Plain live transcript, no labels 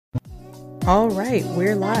All right,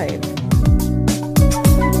 we're live.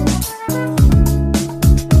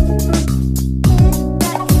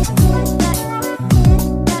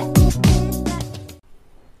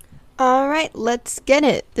 All right, let's get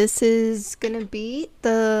it. This is going to be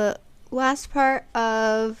the last part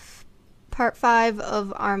of part 5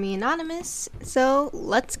 of Army Anonymous. So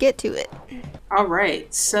let's get to it. All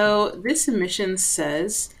right. So this submission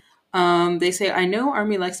says, they say, I know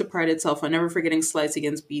Army likes to pride itself on never forgetting slights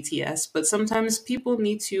against BTS, but sometimes people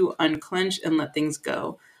need to unclench and let things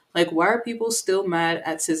go. Like, why are people still mad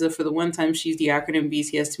at SZA for the one time she used the acronym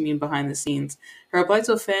BTS to mean behind the scenes? Her reply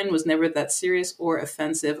to a fan was never that serious or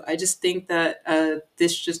offensive. I just think that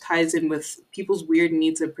this just ties in with people's weird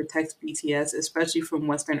need to protect BTS, especially from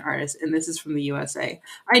Western artists, and this is from the USA.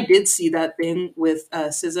 I did see that thing with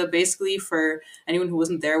SZA. Basically, for anyone who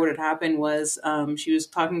wasn't there, what had happened was she was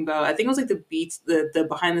talking about, I think it was like the beats, the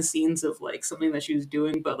behind the scenes of like something that she was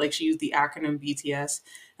doing, but like she used the acronym BTS,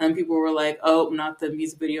 and people were like, "Oh, not the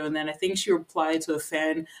music video." And then I think she replied to a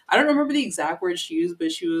fan. I don't remember the exact words she used,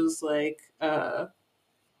 but she was like,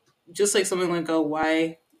 just like something like, "Oh,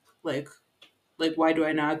 why, like." Like, why do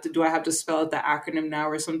I not do I have to spell out the acronym now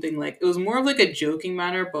or something? Like, it was more of like a joking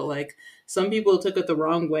manner, but like some people took it the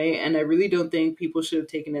wrong way, and I really don't think people should have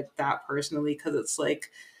taken it that personally, because it's like,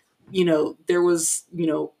 there was,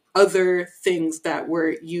 other things that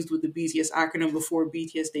were used with the BTS acronym before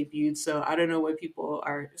BTS debuted. So I don't know why people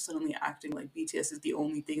are suddenly acting like BTS is the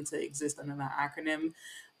only thing to exist under that acronym.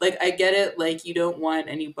 Like, I get it, like you don't want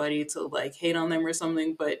anybody to like hate on them or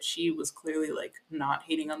something, but she was clearly like not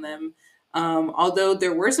hating on them. Although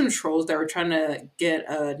there were some trolls that were trying to get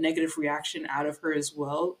a negative reaction out of her as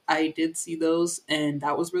well. I did see those, and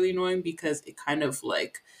that was really annoying because it kind of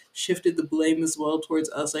like shifted the blame as well towards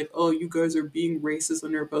us, like, oh, you guys are being racist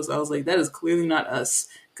on your post. I was like, that is clearly not us,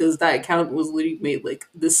 because that account was literally made like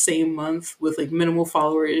the same month with like minimal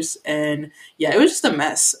followers, and yeah, it was just a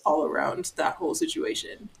mess all around, that whole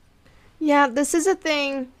situation. Yeah, this is a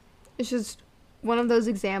thing. It's just one of those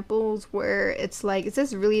examples where it's like, is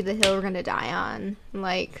this really the hill we're going to die on?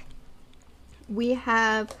 Like, we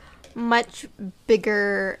have much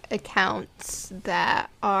bigger accounts that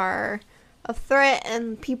are a threat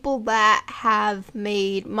and people that have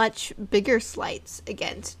made much bigger slights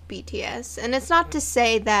against BTS. And it's not to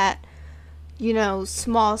say that,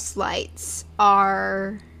 small slights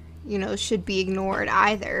are, should be ignored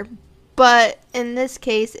either. But in this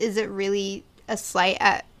case, is it really a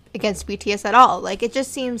slight against BTS at all? Like, it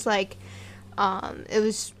just seems like it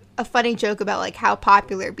was a funny joke about like how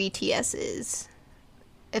popular BTS is,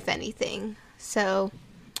 if anything. So,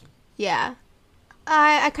 yeah.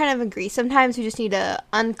 I kind of agree. Sometimes we just need to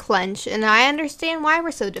unclench, and I understand why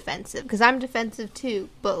we're so defensive, because I'm defensive too,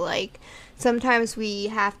 but like sometimes we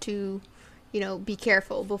have to, be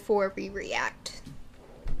careful before we react.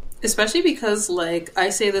 Especially because, like,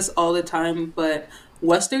 I say this all the time, but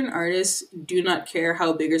Western artists do not care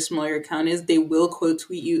how big or small your account is. They will quote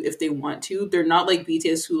tweet you if they want to. They're not like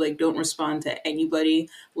BTS, who like don't respond to anybody.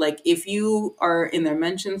 Like, if you are in their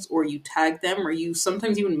mentions or you tag them or you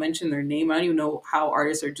sometimes even mention their name, I don't even know how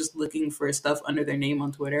artists are just looking for stuff under their name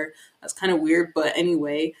on Twitter. That's kind of weird. But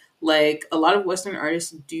anyway, like a lot of Western artists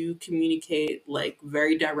do communicate like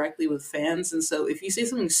very directly with fans. And so if you say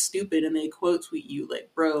something stupid and they quote tweet you, like,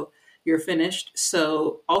 bro, you're finished.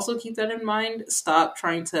 So also keep that in mind. Stop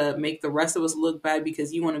trying to make the rest of us look bad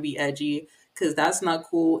because you want to be edgy, because that's not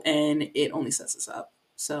cool and it only sets us up.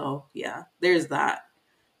 So yeah, there's that.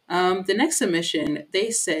 The next submission, they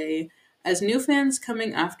say, as new fans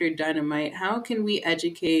coming after Dynamite, how can we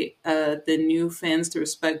educate the new fans to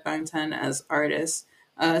respect Bangtan as artists?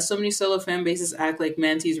 So many solo fan bases act like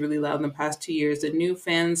Manty's really loud in the past 2 years. The new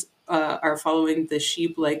fans are following the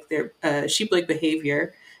sheep like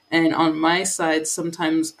behavior, and on my side,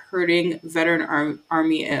 sometimes hurting veteran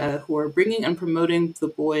army who are bringing and promoting the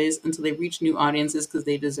boys until they reach new audiences because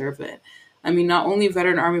they deserve it. I mean, not only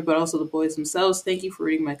veteran army, but also the boys themselves. Thank you for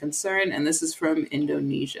reading my concern. And this is from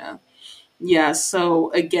Indonesia. Yeah,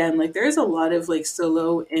 so again, like there's a lot of like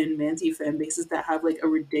solo and Manti fan bases that have like a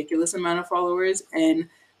ridiculous amount of followers, and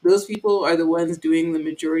those people are the ones doing the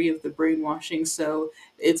majority of the brainwashing. So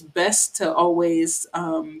it's best to always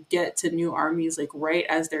get to new armies like right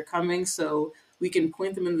as they're coming, so we can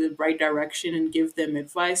point them in the right direction and give them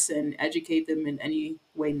advice and educate them in any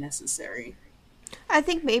way necessary. I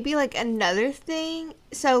think maybe like another thing.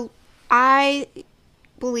 So I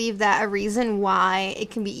believe that a reason why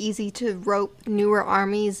it can be easy to rope newer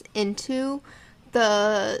armies into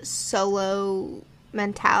the solo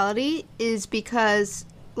mentality is because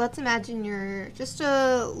let's imagine you're just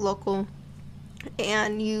a local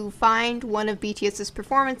and you find one of BTS's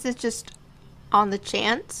performances just on the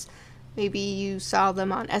chance. Maybe you saw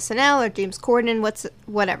them on SNL or James Corden,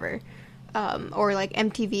 whatever, or like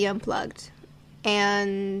MTV Unplugged,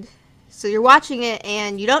 and so you're watching it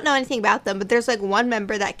and you don't know anything about them, but there's like one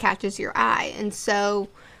member that catches your eye, and so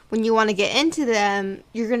when you want to get into them,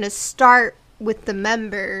 you're gonna start with the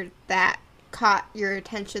member that caught your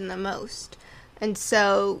attention the most. And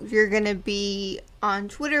so you're going to be on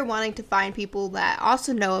Twitter wanting to find people that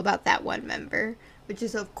also know about that one member, which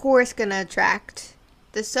is, of course, going to attract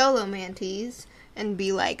the solo mantees and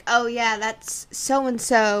be like, oh, yeah, that's so and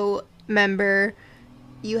so member.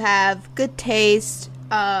 You have good taste.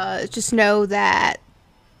 Just know that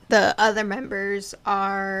the other members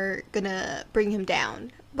are going to bring him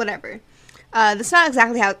down. Whatever. That's not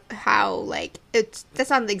exactly how like, that's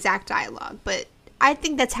not the exact dialogue, but I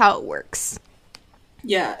think that's how it works.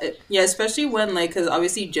 Yeah, yeah, especially when like, because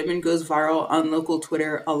obviously Jimin goes viral on local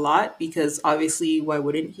Twitter a lot because obviously why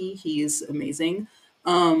wouldn't he? He's amazing.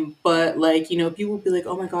 But like people will be like,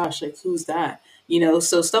 oh my gosh, like who's that?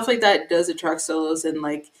 So stuff like that does attract solos, and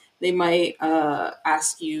like they might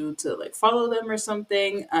ask you to like follow them or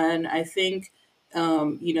something. And I think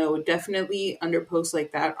definitely under posts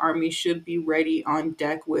like that, Army should be ready on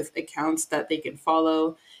deck with accounts that they can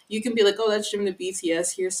follow. You can be like, oh, that's Jim the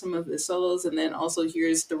BTS. Here's some of the solos, and then also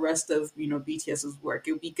here's the rest of BTS's work.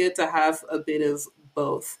 It would be good to have a bit of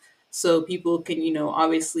both, so people can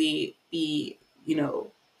obviously be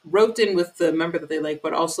roped in with the member that they like,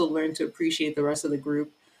 but also learn to appreciate the rest of the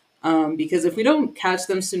group. Because if we don't catch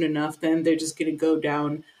them soon enough, then they're just going to go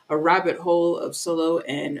down a rabbit hole of solo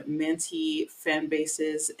and Manti fan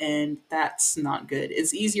bases, and that's not good.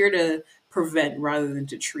 It's easier to prevent rather than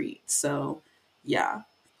to treat. So, yeah.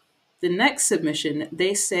 The next submission,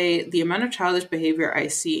 they say the amount of childish behavior I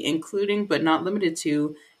see, including but not limited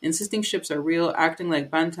to insisting ships are real, acting like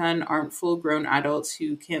Bantan aren't full grown adults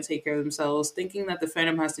who can't take care of themselves, thinking that the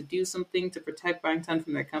fandom has to do something to protect Bangtan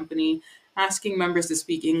from their company, asking members to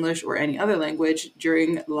speak English or any other language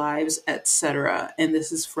during lives, etc. And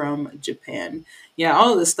this is from Japan. Yeah,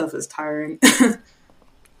 all of this stuff is tiring.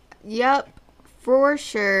 Yep, for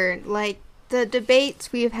sure. Like, the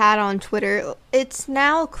debates we've had on Twitter, it's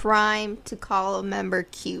now a crime to call a member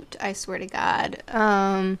cute, I swear to God.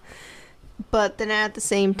 But then at the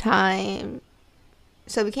same time,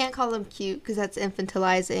 so we can't call them cute because that's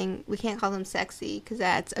infantilizing. We can't call them sexy because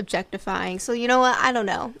that's objectifying. So you know what? I don't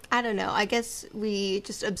know. I guess we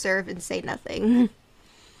just observe and say nothing.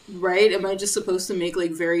 Right? Am I just supposed to make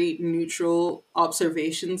like very neutral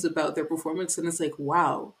observations about their performance? And it's like,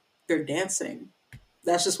 wow, they're dancing.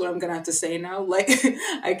 That's just what I'm gonna have to say now. Like,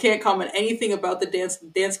 I can't comment anything about the dance. The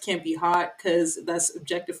dance can't be hot because that's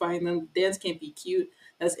objectifying them. The dance can't be cute.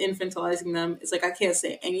 That's infantilizing them. It's like I can't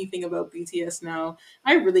say anything about BTS now.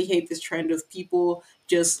 I really hate this trend of people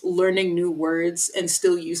just learning new words and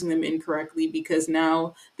still using them incorrectly because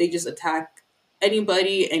now they just attack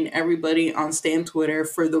anybody and everybody on Stan Twitter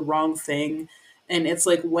for the wrong thing. And it's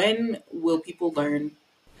like, when will people learn?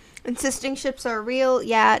 Insisting ships are real.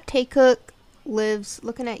 Yeah, Taekook lives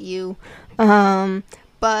looking at you.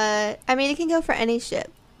 But I mean, it can go for any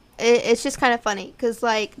ship. It's just kind of funny because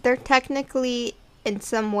like they're technically in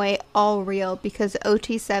some way all real because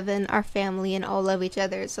OT7 are family and all love each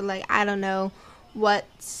other. So like I don't know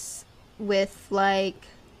what's with like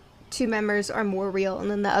two members are more real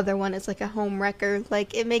and then the other one is like a home wrecker.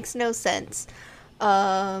 Like it makes no sense.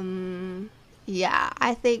 Yeah,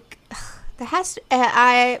 I think there has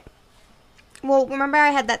to. Well, remember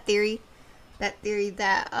I had that theory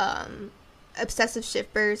that obsessive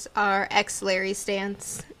shippers are ex Larry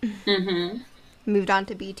stans. Mm-hmm. Moved on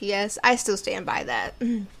to BTS. I still stand by that.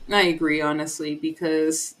 I agree, honestly,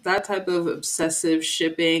 because that type of obsessive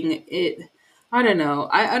shipping, I don't know.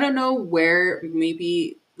 I don't know where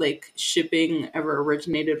maybe like shipping ever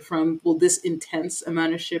originated from. Well, this intense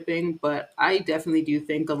amount of shipping, but I definitely do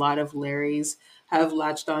think a lot of Larrys have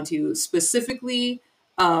latched onto specifically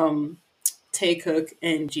Taekook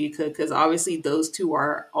and Jikook, because obviously those two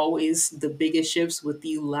are always the biggest ships with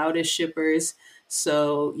the loudest shippers.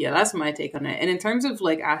 So yeah, that's my take on it. And in terms of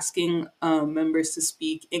like asking members to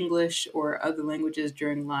speak English or other languages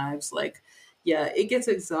during lives, like yeah, it gets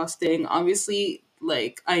exhausting. Obviously,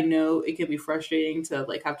 like I know it can be frustrating to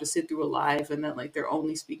like have to sit through a live and then like they're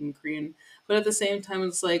only speaking Korean, but at the same time,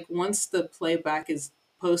 it's like once the playback is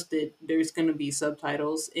posted, there's going to be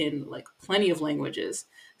subtitles in like plenty of languages.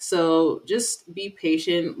 So just be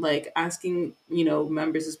patient, like asking,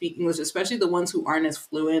 members to speak English, especially the ones who aren't as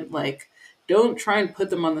fluent. Like, don't try and put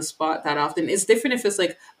them on the spot that often. It's different if it's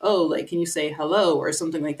like, oh, like, can you say hello or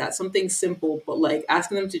something like that? Something simple, but like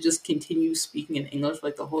asking them to just continue speaking in English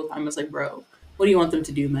like the whole time is like, bro, what do you want them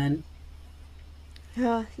to do, man?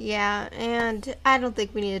 Yeah, and I don't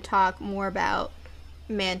think we need to talk more about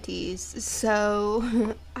manties,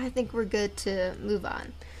 so I think we're good to move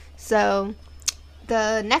on. So,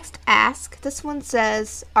 the next ask, this one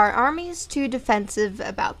says, are armies too defensive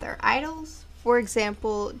about their idols? For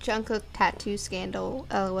example, Jungkook tattoo scandal,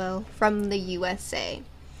 lol, from the USA.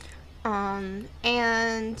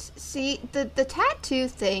 And see, the tattoo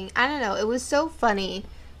thing, I don't know, it was so funny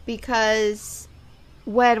because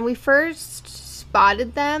when we first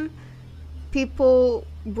spotted them, people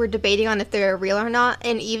were debating on if they're real or not.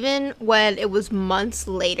 And even when it was months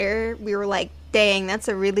later, we were like, dang, that's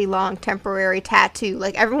a really long temporary tattoo.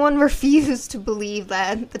 Like, everyone refused to believe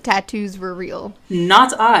that the tattoos were real.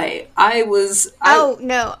 Not I. I Oh,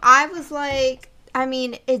 no. I was like, I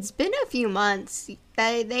mean, it's been a few months.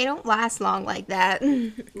 They don't last long like that.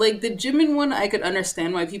 like the Jimin one, I could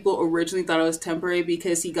understand why people originally thought it was temporary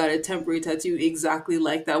because he got a temporary tattoo exactly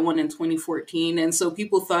like that one in 2014. And so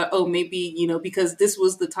people thought, oh, maybe, because this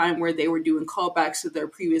was the time where they were doing callbacks to their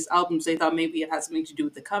previous albums, they thought maybe it had something to do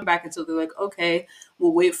with the comeback. And so they're like, okay,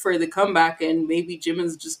 we'll wait for the comeback and maybe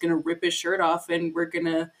Jimin's just going to rip his shirt off and we're going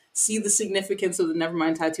to see the significance of the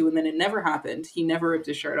Nevermind tattoo. And then it never happened. He never ripped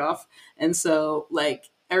his shirt off. And so, like,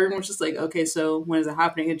 everyone was just like, okay, so when is it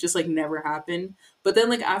happening? It just like never happened. But then,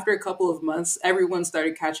 like, after a couple of months, everyone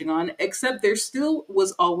started catching on, except there still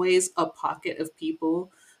was always a pocket of people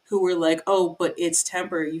who were like, oh, but it's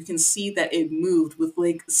temporary. You can see that it moved with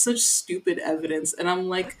like such stupid evidence. And I'm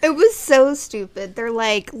like, It was so stupid. They're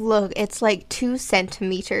like, look, it's like 2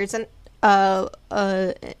 centimeters and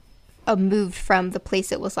moved from the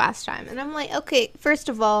place it was last time. And I'm like, okay, first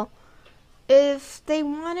of all, if they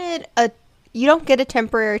wanted you don't get a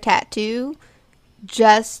temporary tattoo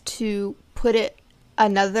just to put it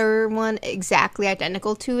another one exactly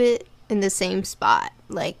identical to it in the same spot.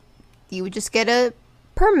 Like, you would just get a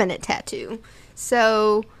permanent tattoo.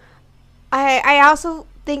 So I also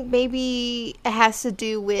think maybe it has to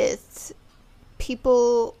do with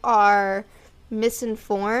people are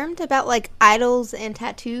misinformed about like idols and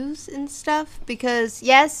tattoos and stuff, because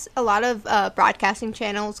yes, a lot of broadcasting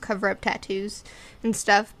channels cover up tattoos and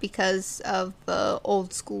stuff because of the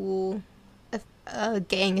old school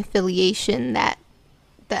gang affiliation that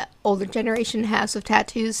the older generation has of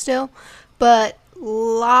tattoos still. But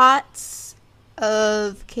lots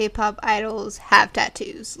of K-pop idols have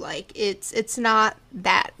tattoos. Like, it's not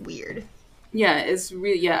that weird. yeah, it's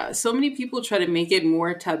really, yeah. So many people try to make it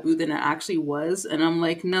more taboo than it actually was. And I'm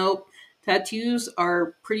like, nope. Tattoos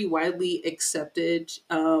are pretty widely accepted.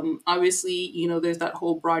 Obviously, there's that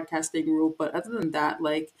whole broadcasting rule, but other than that,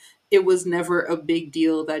 like, it was never a big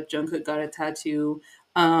deal that Jungkook got a tattoo.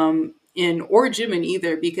 In or Jimin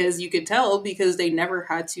either, because you could tell because they never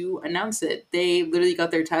had to announce it. They literally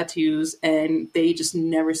got their tattoos and they just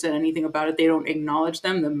never said anything about it. They don't acknowledge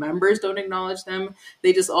them. The members don't acknowledge them.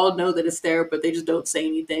 They just all know that it's there, but they just don't say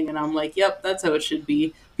anything. And I'm like, yep, that's how it should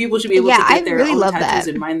be. People should be able Yeah, to I get their really own love tattoos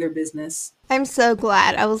that. and mind their business. I'm so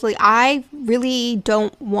glad. I was like, I really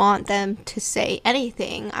don't want them to say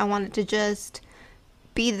anything. I want it to just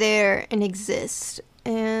be there and exist.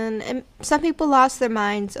 And some people lost their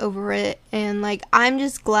minds over it. And, like, I'm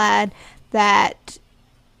just glad that,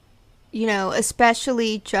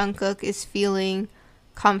 especially Jungkook is feeling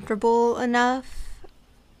comfortable enough,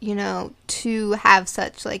 to have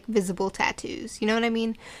such, like, visible tattoos. You know what I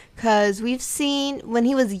mean? Because we've seen when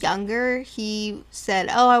he was younger, he said,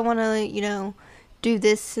 oh, I want to, do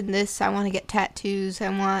this and this. I want to get tattoos. I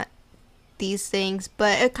want these things.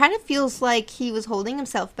 But it kind of feels like he was holding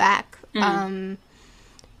himself back.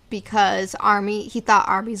 Because he thought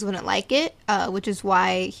armies wouldn't like it, which is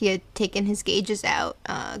why he had taken his gauges out.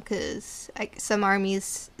 Because some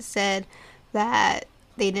armies said that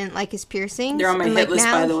they didn't like his piercings. They're on my and, hit like, list,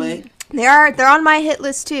 by the way. they're on my hit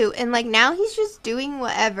list too. And, like, now he's just doing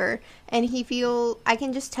whatever, and I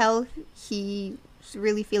can just tell he's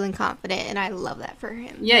really feeling confident, and I love that for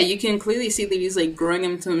him. Yeah, you can clearly see that he's like growing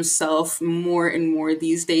into himself more and more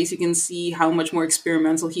these days. You can see how much more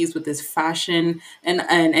experimental he is with his fashion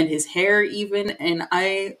and his hair even. And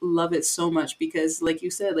I love it so much because, like you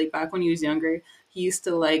said, like back when he was younger, he used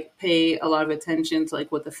to like pay a lot of attention to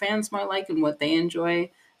like what the fans might like and what they enjoy.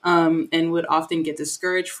 And would often get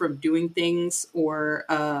discouraged from doing things or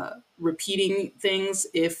repeating things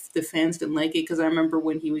if the fans didn't like it. Because I remember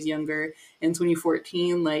when he was younger in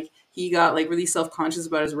 2014, like he got like really self conscious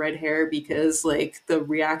about his red hair because like the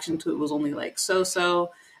reaction to it was only like so so.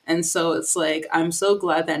 And so it's like, I'm so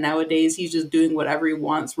glad that nowadays he's just doing whatever he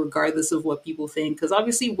wants, regardless of what people think. Because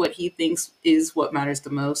obviously, what he thinks is what matters the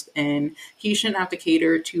most. And he shouldn't have to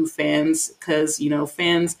cater to fans because,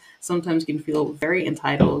 fans sometimes can feel very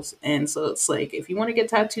entitled. And so it's like, if you want to get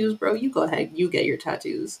tattoos, bro, you go ahead, you get your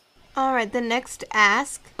tattoos. All right, the next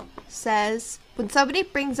ask says, when somebody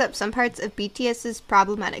brings up some parts of BTS's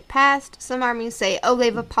problematic past, some armies say, oh,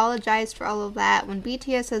 they've apologized for all of that, when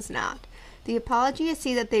BTS has not. The apology I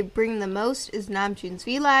see that they bring the most is Namjoon's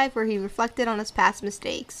V-Live, where he reflected on his past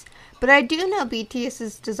mistakes. But I do know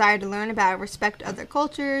BTS's desire to learn about and respect other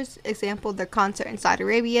cultures, example, their concert in Saudi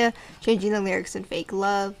Arabia, changing the lyrics in Fake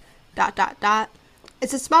Love, ...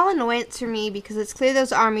 It's a small annoyance for me because it's clear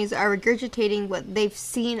those armies are regurgitating what they've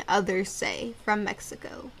seen others say from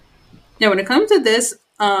Mexico. Now, when it comes to this,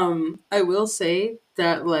 I will say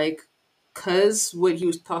that, like, because what he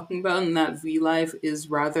was talking about in that V Live is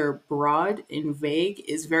rather broad and vague,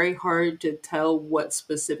 it's very hard to tell what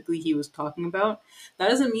specifically he was talking about. That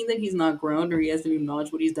doesn't mean that he's not grown or he hasn't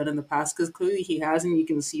acknowledged what he's done in the past, because clearly he has, and you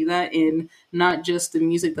can see that in not just the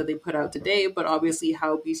music that they put out today, but obviously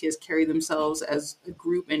how BTS carry themselves as a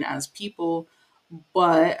group and as people.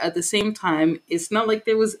 But at the same time, it's not like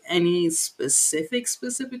there was any specific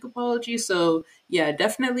apology. So yeah,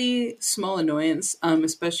 definitely small annoyance,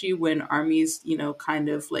 especially when armies, kind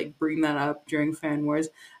of like bring that up during fan wars.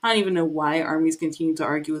 I don't even know why armies continue to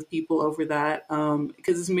argue with people over that,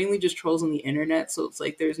 because it's mainly just trolls on the internet. So it's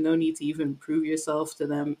like there's no need to even prove yourself to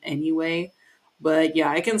them anyway. But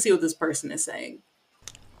yeah, I can see what this person is saying.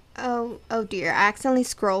 Oh dear, I accidentally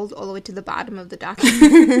scrolled all the way to the bottom of the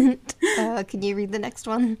document. Can you read the next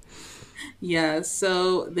one? Yeah,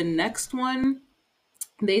 so the next one,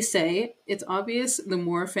 they say, it's obvious the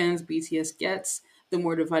more fans BTS gets, the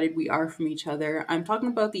more divided we are from each other. I'm talking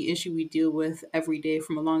about the issue we deal with every day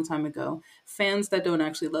from a long time ago. Fans that don't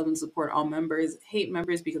actually love and support all members, hate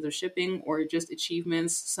members because of shipping or just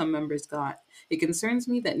achievements some members got. It concerns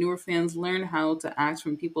me that newer fans learn how to act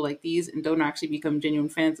from people like these and don't actually become genuine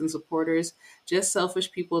fans and supporters, just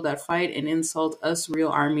selfish people that fight and insult us, real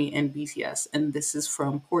army and BTS. And this is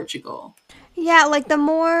from Portugal. Yeah, like the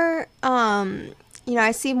more,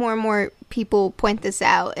 I see more and more people point this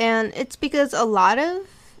out, and it's because a lot of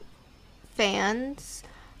fans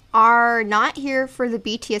are not here for the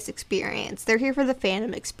BTS experience. They're here for the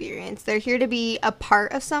fandom experience. They're here to be a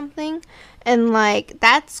part of something, and like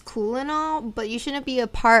that's cool and all, but you shouldn't be a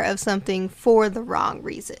part of something for the wrong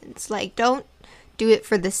reasons. Like, don't do it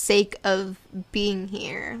for the sake of being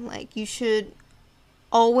here. Like, you should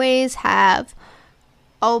always have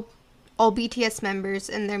all BTS members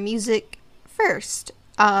and their music first.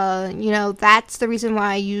 That's the reason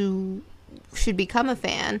why you should become a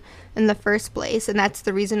fan in the first place, and that's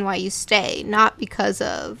the reason why you stay, not because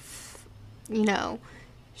of,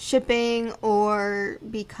 shipping or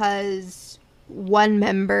because one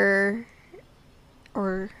member,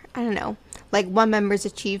 or I don't know, like one member's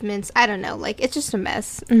achievements. I don't know, like it's just a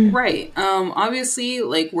mess. Right. Obviously,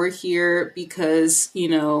 like we're here because,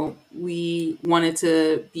 we wanted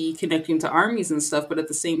to be connecting to armies and stuff, but at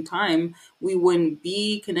the same time, we wouldn't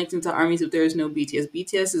be connecting to armies if there is no BTS.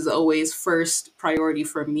 BTS is always first priority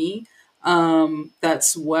for me.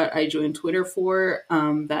 That's what I joined Twitter for.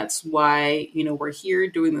 That's why, we're here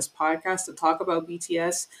doing this podcast to talk about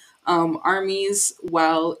BTS. Armies,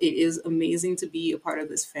 while it is amazing to be a part of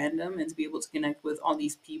this fandom and to be able to connect with all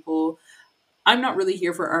these people, I'm not really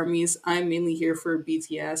here for armies. I'm mainly here for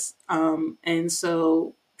BTS. And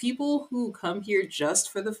so people who come here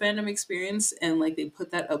just for the fandom experience and like they put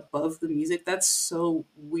that above the music, that's so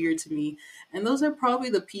weird to me. And those are probably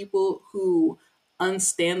the people who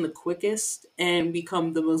unstand the quickest and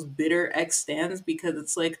become the most bitter ex stands, because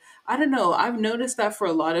it's like, I don't know, I've noticed that for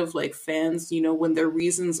a lot of like fans, when their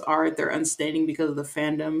reasons are they're unstanding because of the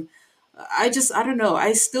fandom, I don't know,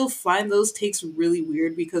 I still find those takes really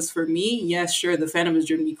weird, because for me, yes, sure, the fandom has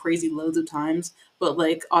driven me crazy loads of times, but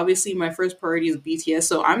like obviously my first priority is BTS,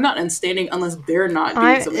 so I'm not unstanding unless they're not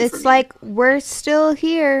doing something for me. It's like we're still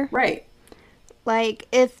here, right? Like,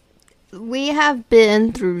 if we have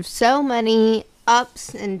been through so many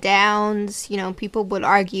ups and downs, people would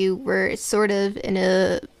argue we're sort of in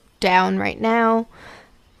a down right now.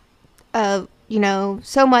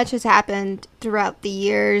 So much has happened throughout the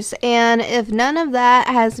years, and if none of that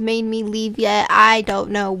has made me leave yet, I don't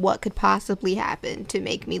know what could possibly happen to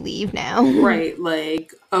make me leave now. Right,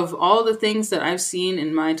 like, of all the things that I've seen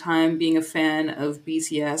in my time being a fan of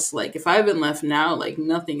BTS, like, if I've been left now, like,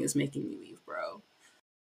 nothing is making me leave, bro.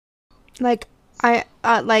 Like,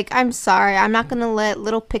 I'm sorry, I'm not gonna let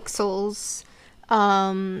little pixels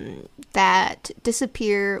that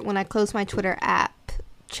disappear when I close my Twitter app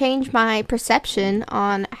change my perception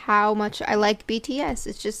on how much I like BTS.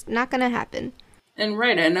 It's just not gonna happen. And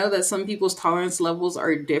right, I know that some people's tolerance levels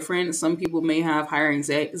are different. Some people may have higher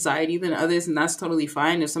anxiety than others, and that's totally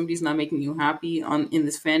fine. If somebody's not making you happy on in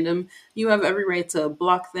this fandom, you have every right to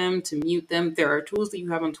block them, to mute them. There are tools that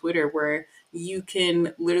you have on Twitter where you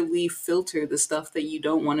can literally filter the stuff that you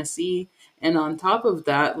don't want to see. And on top of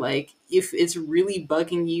that, like if it's really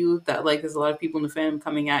bugging you that like there's a lot of people in the fandom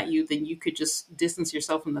coming at you, then you could just distance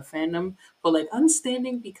yourself from the fandom. But like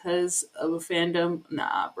unstanding because of a fandom,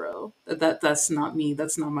 nah, bro. That's not me.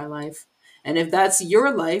 That's not my life. And if that's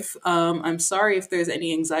your life, I'm sorry if there's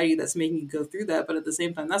any anxiety that's making you go through that. But at the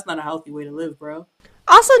same time, that's not a healthy way to live, bro.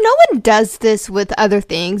 Also, no one does this with other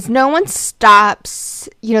things. No one stops,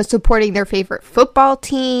 supporting their favorite football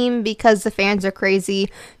team because the fans are crazy.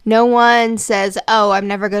 No one says, oh, I'm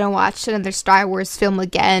never going to watch another Star Wars film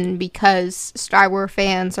again because Star Wars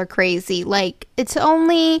fans are crazy. Like, it's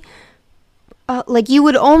only, you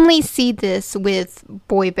would only see this with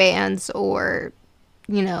boy bands or,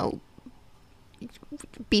 you know,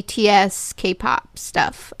 BTS, K-pop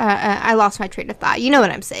stuff. I lost my train of thought. You know what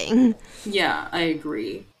I'm saying. Yeah, I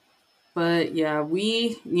agree. But yeah,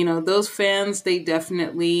 those fans, they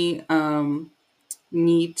definitely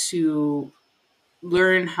need to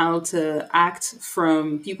learn how to act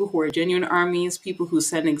from people who are genuine armies, people who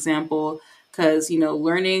set an example. Because,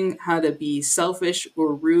 learning how to be selfish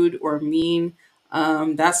or rude or mean,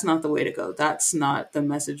 that's not the way to go. That's not the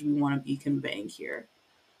message we want to be conveying here.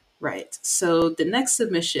 Right. So the next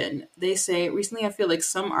submission, they say, recently I feel like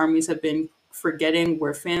some armies have been forgetting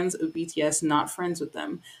we're fans of BTS, not friends with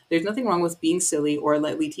them. There's nothing wrong with being silly or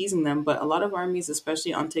lightly teasing them, but a lot of armies,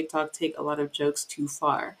 especially on TikTok, take a lot of jokes too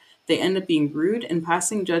far. They end up being rude and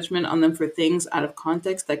passing judgment on them for things out of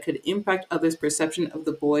context that could impact others' perception of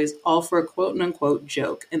the boys, all for a quote unquote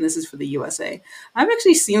joke. And this is for the USA. I've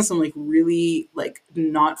actually seen some like really like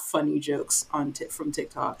not funny jokes from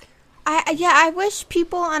TikTok. I wish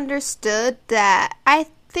people understood that. I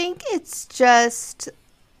think it's just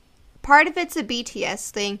part of it's a BTS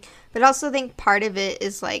thing, but I also think part of it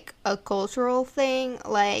is like a cultural thing.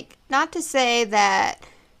 Like, not to say that,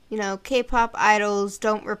 K-pop idols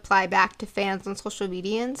don't reply back to fans on social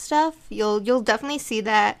media and stuff. You'll definitely see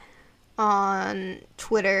that on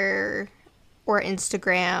Twitter or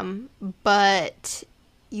Instagram, but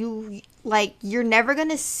you're never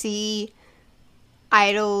gonna see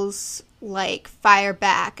idols like fire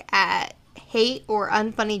back at hate or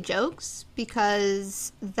unfunny jokes,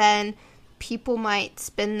 because then people might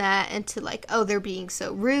spin that into like, oh, they're being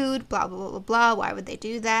so rude, blah blah blah blah blah, why would they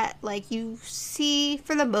do that? Like, you see,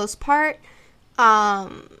 for the most part,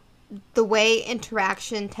 the way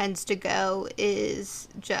interaction tends to go is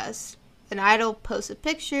just an idol posts a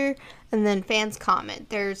picture and then fans comment.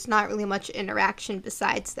 There's not really much interaction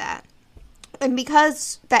besides that, and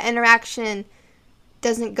because that interaction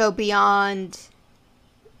doesn't go beyond,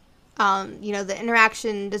 the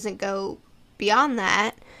interaction doesn't go beyond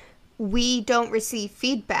that, we don't receive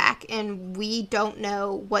feedback, and we don't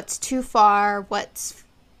know what's too far, what's,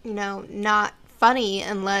 not funny,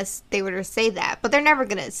 unless they were to say that. But they're never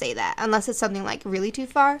going to say that unless it's something like really too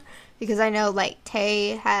far, because I know like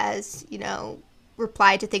Tay has,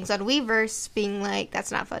 replied to things on Weverse being like,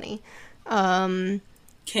 that's not funny.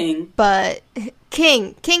 King. But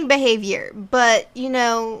king behavior. But,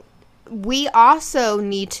 we also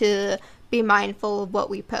need to be mindful of what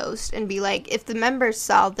we post and be like, if the members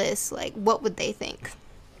saw this, like, what would they think?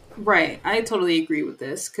 Right. I totally agree with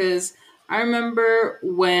this, because I remember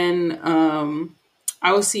when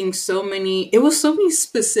I was seeing so many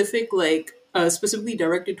specific, like, specifically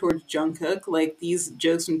directed towards Jungkook, like these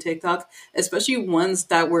jokes from TikTok, especially ones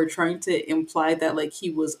that were trying to imply that like he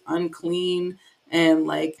was unclean and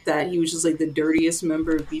like that he was just like the dirtiest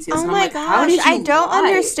member of BTS. Oh and I'm my like, gosh, how did you I don't lie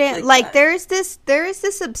understand. Like, that? there is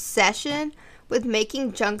this obsession with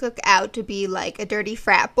making Jungkook out to be like a dirty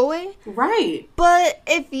frat boy. Right. But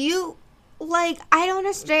if you, like, I don't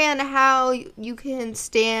understand how you can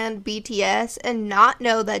stand BTS and not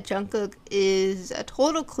know that Jungkook is a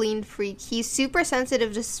total clean freak. He's super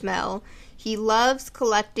sensitive to smell. He loves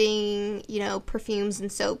collecting, perfumes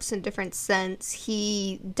and soaps in different scents.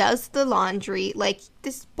 He does the laundry. Like,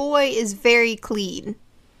 this boy is very clean.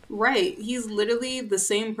 Right. He's literally the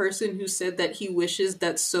same person who said that he wishes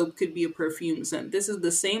that soap could be a perfume scent. This is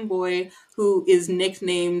the same boy who is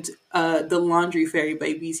nicknamed the Laundry Fairy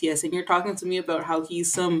by BTS. And you're talking to me about how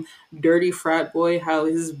he's some dirty frat boy, how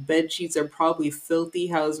his bed sheets are probably filthy,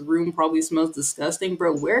 how his room probably smells disgusting.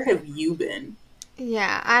 Bro, where have you been?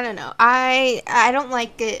 Yeah, I don't know. I don't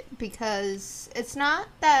like it because it's not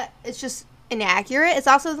that, it's just inaccurate. It's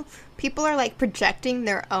also people are like projecting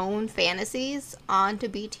their own fantasies onto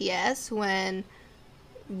BTS when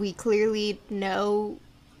we clearly know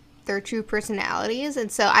their true personalities.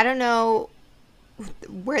 And so I don't know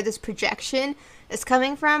where this projection is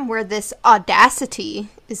coming from, where this audacity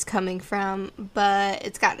is coming from, but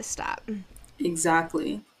it's got to stop.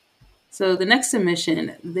 Exactly. So the next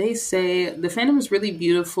submission, they say the fandom is really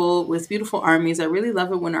beautiful with beautiful armies. I really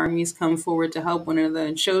love it when armies come forward to help one another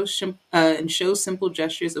and show simple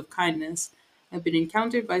gestures of kindness. I've been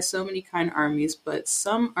encountered by so many kind armies, but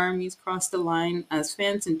some armies cross the line as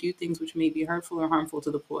fans and do things which may be hurtful or harmful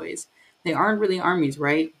to the boys. They aren't really armies,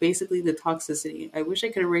 right? Basically, the toxicity. I wish I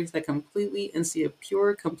could erase that completely and see a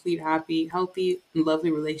pure, complete, happy, healthy, and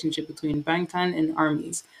lovely relationship between Bangtan and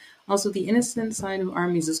armies. Also, the innocent side of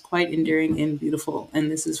armies is quite endearing and beautiful,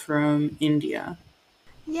 and this is from India.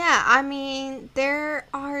 Yeah, I mean, there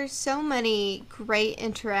are so many great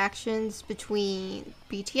interactions between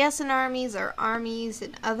BTS and armies or armies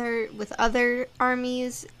and other with other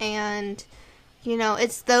armies, and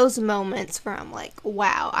it's those moments where I'm like,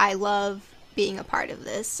 wow, I love being a part of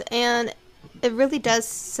this. And it really does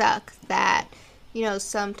suck that,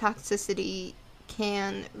 some toxicity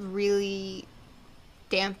can really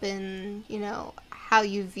dampen, how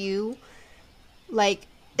you view. Like,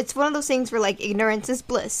 it's one of those things where, like, ignorance is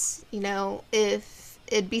bliss. If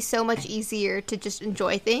it'd be so much easier to just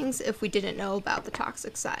enjoy things if we didn't know about the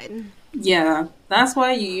toxic side. Yeah, that's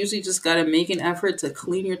why you usually just gotta make an effort to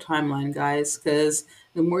clean your timeline, guys, because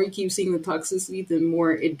the more you keep seeing the toxicity, the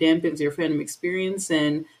more it dampens your fandom experience.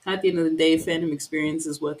 And at the end of the day, fandom experience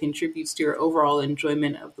is what contributes to your overall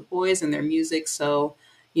enjoyment of the boys and their music. So,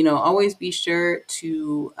 always be sure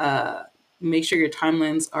to make sure your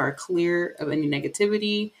timelines are clear of any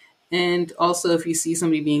negativity. And also, if you see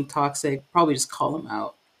somebody being toxic, probably just call them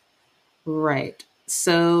out. Right.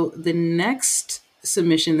 So the next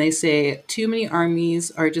submission, they say too many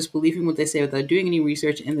armies are just believing what they say without doing any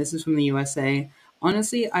research, and this is from the USA.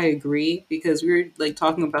 Honestly, I agree because we were like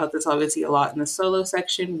talking about this obviously a lot in the solo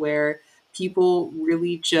section where people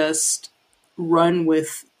really just run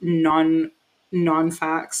with non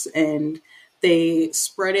facts and they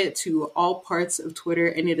spread it to all parts of Twitter,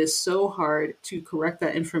 and it is so hard to correct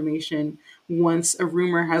that information once a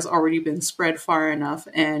rumor has already been spread far enough.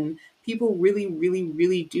 And people really, really,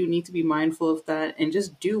 really do need to be mindful of that and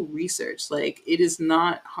just do research. Like, it is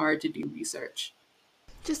not hard to do research.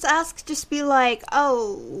 Just be like,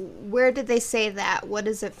 oh, where did they say that? What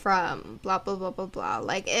is it from? Blah, blah, blah, blah, blah.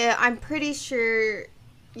 Like, I'm pretty sure,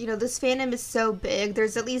 this fandom is so big,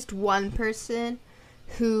 there's at least one person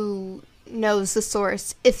who knows the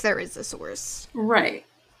source, if there is a source. Right.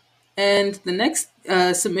 And the next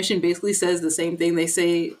submission basically says the same thing. They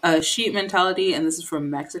say sheep mentality, and this is from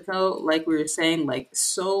Mexico. Like we were saying, like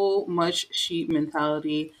so much sheep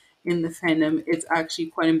mentality in the fandom. It's actually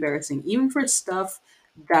quite embarrassing, even for stuff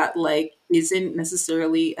that like isn't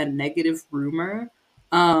necessarily a negative rumor.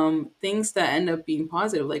 Things that end up being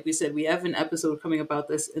positive. Like we said, we have an episode coming about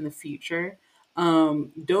this in the future.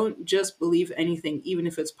 Don't just believe anything, even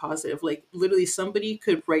if it's positive. Like literally, somebody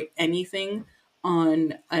could write anything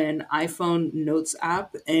on an iPhone notes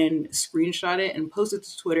app and screenshot it and post it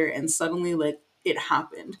to Twitter, and suddenly like it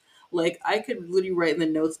happened. Like I could literally write in the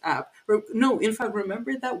notes app. No, in fact,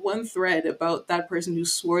 remember that one thread about that person who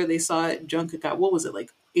swore they saw Jungkook at, what was it,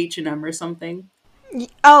 like H&M or something?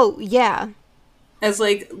 Oh, yeah. As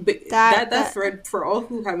like that That thread, for all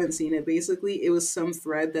who haven't seen it, basically it was some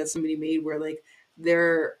thread that somebody made where like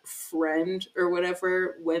their friend or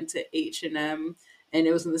whatever went to H&M, and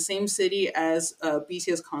it was in the same city as a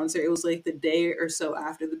BTS concert. It was like the day or so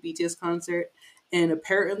after the BTS concert, and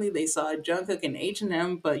apparently they saw Jungkook in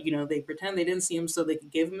H&M, but they pretend they didn't see him so they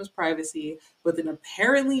could give him his privacy. But then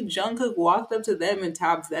apparently Jungkook walked up to them and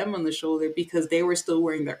tapped them on the shoulder because they were still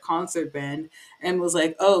wearing their concert band, and was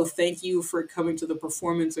like, "Oh, thank you for coming to the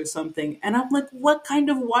performance" or something. And I'm like, what kind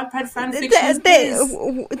of Wattpad fanfiction is this?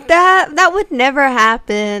 that would never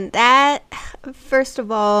happen. That, first of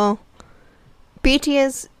all,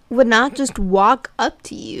 BTS would not just walk up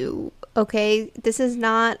to you. Okay, this is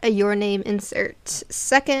not a your name insert.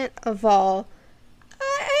 Second of all,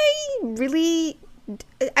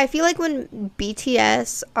 I feel like when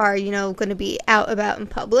BTS are, going to be out about in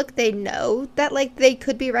public, they know that, like, they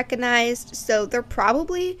could be recognized, so they're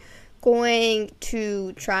probably going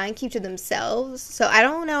to try and keep to themselves. So I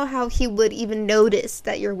don't know how he would even notice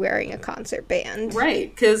that you're wearing a concert band. Right,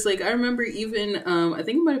 because like I remember even I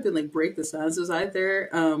think it might have been like Break the Silence. It was either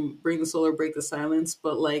Bring the Soul or Break the Silence,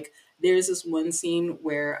 but like there's this one scene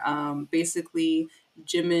where basically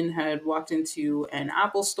Jimin had walked into an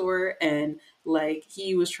Apple store, and like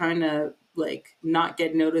he was trying to like not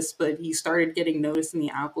get noticed, but he started getting noticed in the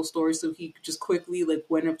Apple store. So he just quickly like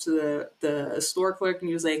went up to the store clerk and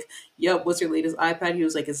he was like, "Yep, what's your latest iPad?" He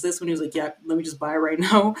was like, "It's this one." He was like, "Yeah, let me just buy it right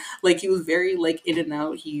now." Like he was very like in and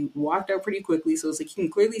out. He walked out pretty quickly. So it's like you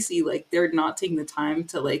can clearly see like they're not taking the time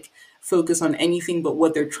to like focus on anything but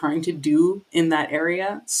what they're trying to do in that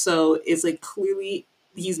area. So it's like clearly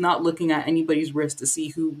he's not looking at anybody's wrist to see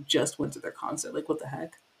who just went to their concert. Like what the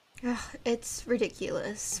heck? Ugh, it's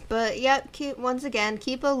ridiculous. But yep, once again,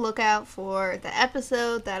 keep a lookout for the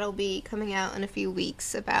episode that'll be coming out in a few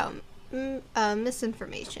weeks about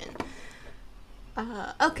misinformation.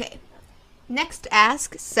 Okay. Next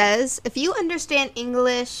ask says, if you understand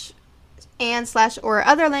English and / or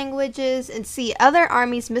other languages and see other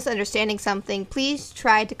armies misunderstanding something, please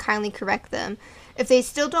try to kindly correct them. If they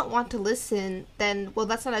still don't want to listen, then, well,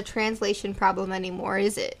 that's not a translation problem anymore,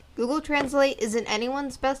 is it? Google Translate isn't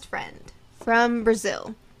anyone's best friend. From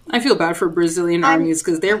Brazil. I feel bad for Brazilian armies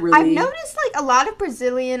because they're really... I've noticed, like, a lot of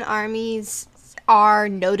Brazilian armies are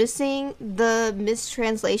noticing the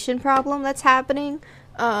mistranslation problem that's happening.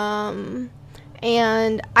 And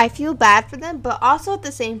I feel bad for them, but also at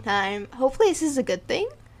the same time, hopefully this is a good thing.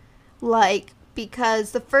 Like,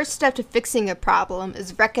 because the first step to fixing a problem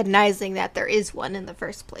is recognizing that there is one in the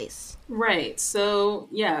first place. Right. So,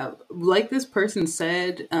 yeah, like this person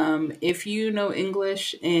said, if you know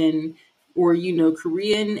English and or you know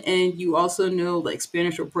Korean and you also know like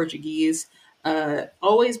Spanish or Portuguese,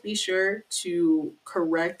 always be sure to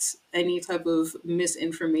correct any type of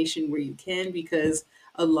misinformation where you can, because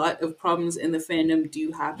a lot of problems in the fandom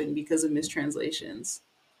do happen because of mistranslations.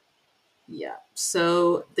 Yeah.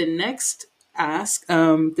 So the next ask,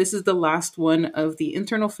 this is the last one of the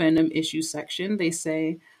internal fandom issue section. They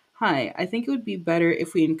say, "Hi, I think it would be better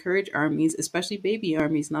if we encourage armies, especially baby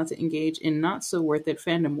armies, not to engage in not so worth it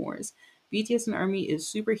fandom wars. BTS and ARMY is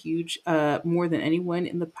super huge, more than anyone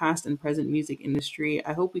in the past and present music industry.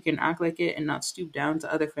 I hope we can act like it and not stoop down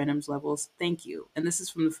to other fandoms levels. Thank you." And this is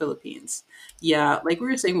from the Philippines. Yeah, like we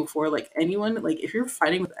were saying before, like anyone, like if you're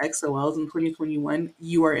fighting with XOLs in 2021,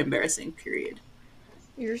 you are embarrassing, period.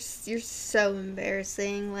 You're so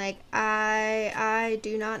embarrassing. Like, I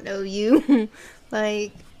do not know you.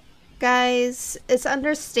 Like, guys, it's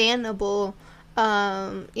understandable.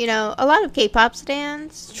 A lot of K-pop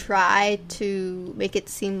stans try to make it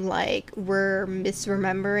seem like we're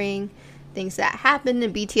misremembering things that happened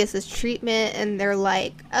in BTS's treatment, and they're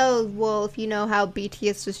like, oh, well, if you know how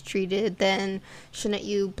BTS was treated, then shouldn't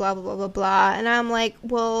you blah, blah, blah, blah, blah. And I'm like,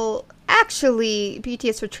 well, actually,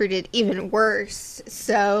 BTS were treated even worse.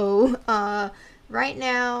 So, right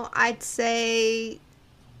now, I'd say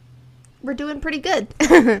we're doing pretty good.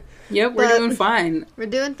 Yep, we're doing fine. We're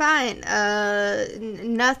doing fine.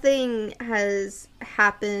 Nothing has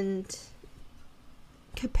happened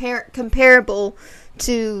comparable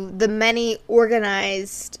to the many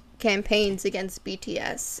organized campaigns against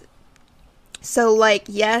BTS. So, like,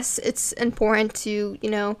 yes, it's important to,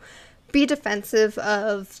 be defensive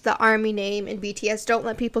of the ARMY name and BTS. Don't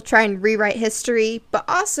let people try and rewrite history, but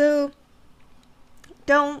also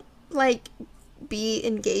don't, be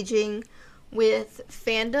engaging with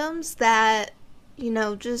fandoms that,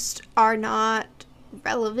 just are not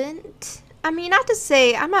relevant. I mean, not to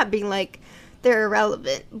say, I'm not being like they're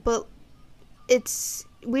irrelevant, but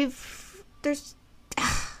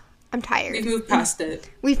I'm tired. We've moved past it.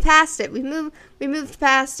 We've passed it. We moved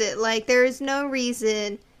past it. Like, there is no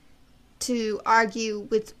reason to argue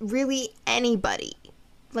with really anybody.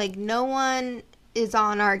 Like, no one is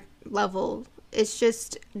on our level. It's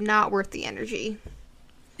just not worth the energy.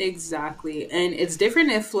 Exactly. And it's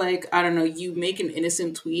different if, like, I don't know, you make an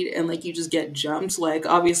innocent tweet and, like, you just get jumped. Like,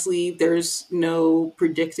 obviously, there's no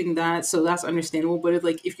predicting that, so that's understandable. But,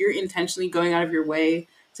 if you're intentionally going out of your way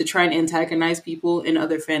to try and antagonize people in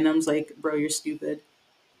other fandoms, like, bro, you're stupid.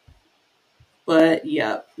 But,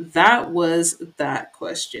 yeah, that was that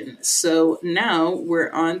question. So now we're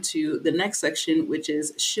on to the next section, which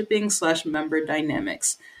is shipping / member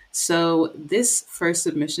dynamics. So this first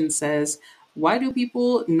submission says, why do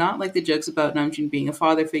people not like the jokes about Namjoon being a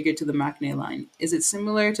father figure to the Maknae line? Is it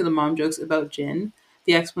similar to the mom jokes about Jin?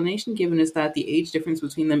 The explanation given is that the age difference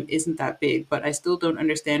between them isn't that big, but I still don't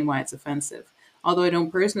understand why it's offensive. Although I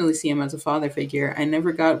don't personally see him as a father figure, I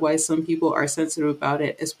never got why some people are sensitive about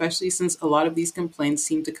it, especially since a lot of these complaints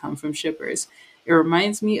seem to come from shippers. It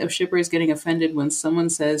reminds me of shippers getting offended when someone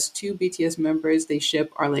says two BTS members they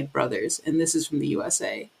ship are like brothers, and this is from the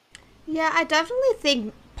USA. Yeah, I definitely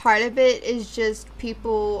think part of it is just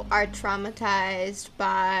people are traumatized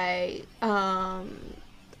by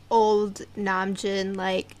old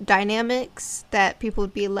Namjoon dynamics, that people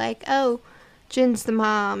would be like, oh, Jin's the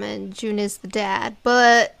mom and Jun is the dad.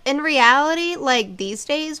 But in reality, like these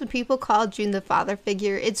days, when people call Jun the father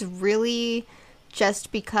figure, it's really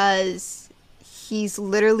just because he's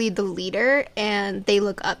literally the leader and they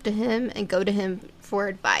look up to him and go to him for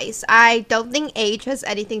advice. I don't think age has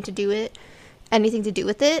anything to do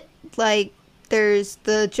with it. Like, there's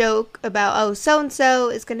the joke about, oh, so-and-so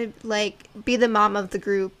is gonna, like, be the mom of the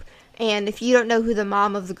group, and if you don't know who the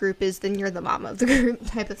mom of the group is, then you're the mom of the group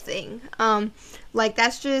type of thing. Like,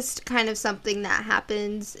 that's just kind of something that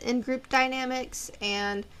happens in group dynamics,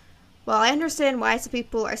 and while I understand why some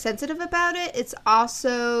people are sensitive about it, it's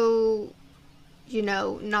also,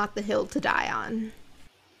 not the hill to die on.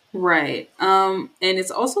 Right. And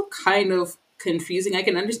it's also kind of confusing. I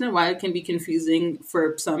can understand why it can be confusing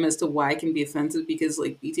for some as to why it can be offensive because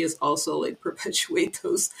like BTS also like perpetuate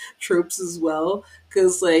those tropes as well.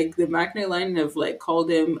 Because like the McNay line have like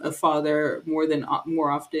called him a father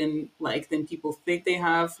more often like than people think they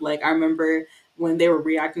have. Like I remember when they were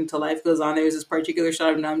reacting to Life Goes On, there was this particular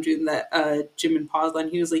shot of Namjoon that Jimin paused on.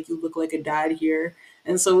 He was like, "You look like a dad here."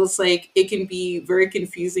 And so it's like it can be very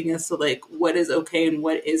confusing as to like what is okay and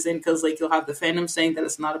what isn't because like you'll have the fandom saying that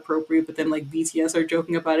it's not appropriate, but then like BTS are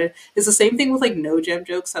joking about it. It's the same thing with like no jam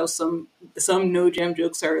jokes. How some no jam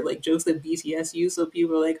jokes are like jokes that BTS use. So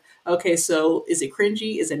people are like, okay, so is it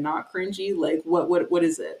cringy? Is it not cringy? Like what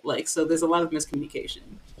is it like? So there's a lot of miscommunication.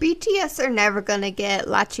 BTS are never gonna get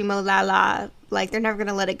Lachimo Lala. Like, they're never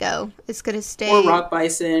gonna let it go. It's gonna stay. Or Rock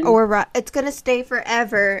Bison. It's gonna stay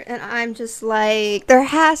forever. And I'm just like,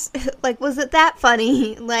 was it that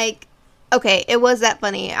funny? Like, okay, it was that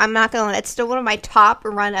funny. I'm not gonna lie. It's still one of my top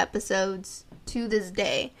run episodes to this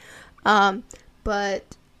day.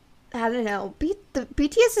 But I don't know. The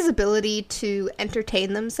BTS's ability to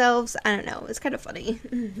entertain themselves, I don't know. It's kind of funny.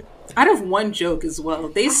 Out of one joke as well.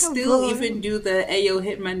 They still even do the Ayo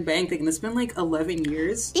Hitman Bang thing, and it's been like 11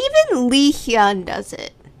 years. Even Lee Hyun does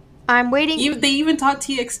it. I'm waiting. They even taught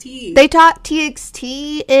TXT. They taught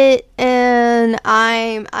TXT it, and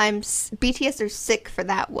I'm BTS are sick for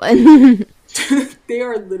that one. They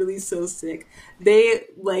are literally so sick. They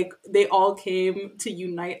all came to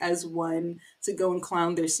unite as one to go and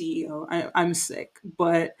clown their CEO. I'm sick,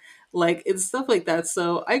 but like it's stuff like that.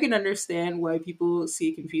 So I can understand why people see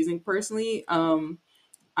it confusing. Personally,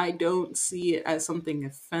 I don't see it as something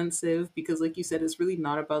offensive because, like you said, it's really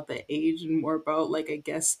not about the age and more about like I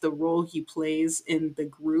guess the role he plays in the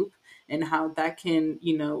group and how that can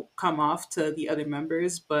come off to the other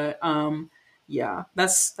members. But yeah,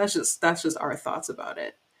 that's just our thoughts about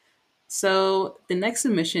it. So the next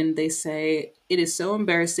submission, they say, it is so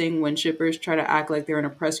embarrassing when shippers try to act like they're an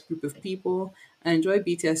oppressed group of people. I enjoy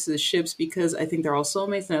BTS's ships because I think they're all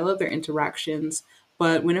soulmates and I love their interactions.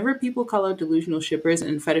 But whenever people call out delusional shippers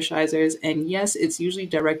and fetishizers, and yes, it's usually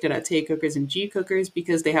directed at Tay cookers and G cookers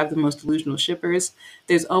because they have the most delusional shippers,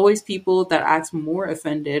 there's always people that act more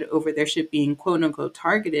offended over their ship being quote unquote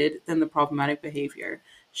targeted than the problematic behavior.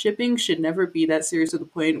 Shipping should never be that serious to the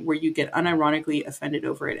point where you get unironically offended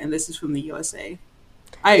over it. And this is from the USA.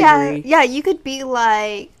 I agree. Yeah, you could be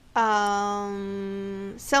like, so-and-so,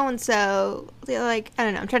 like, I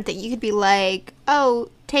don't know, I'm trying to think. You could be like, oh,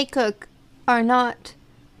 Taekook are not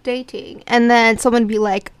dating. And then someone would be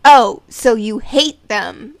like, oh, so you hate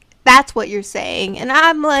them. That's what you're saying. And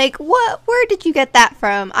I'm like, what? Where did you get that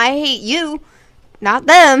from? I hate you, not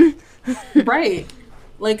them. Right.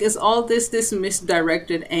 Like, it's all this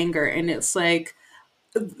misdirected anger. And it's like,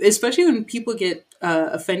 especially when people get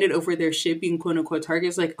offended over their shit being quote-unquote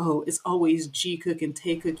targets, like, oh, it's always G-Cook and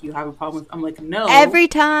Taekook you have a problem with. I'm like, no. Every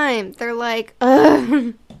time. They're like,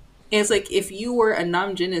 ugh. And it's like, if you were a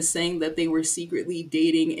Namjoon is saying that they were secretly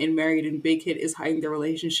dating and married and Big Hit is hiding their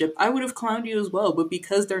relationship, I would have clowned you as well. But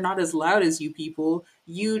because they're not as loud as you people,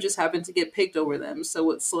 you just happen to get picked over them.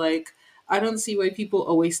 So it's like, I don't see why people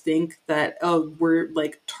always think that, oh, we're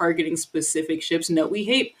like targeting specific ships. No, we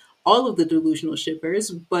hate all of the delusional shippers,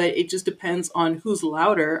 but it just depends on who's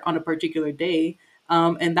louder on a particular day.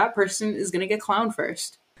 And that person is going to get clowned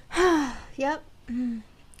first. Yep.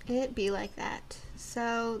 It'd be like that.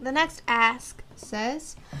 So the next ask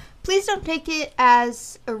says, please don't take it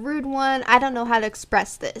as a rude one. I don't know how to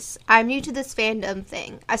express this. I'm new to this fandom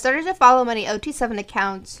thing. I started to follow many OT7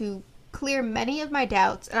 accounts who clear many of my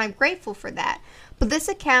doubts, and I'm grateful for that. But this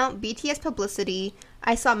account, BTS Publicity,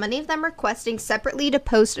 I saw many of them requesting separately to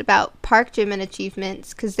post about Park Jimin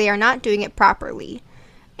achievements because they are not doing it properly.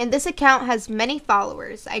 And this account has many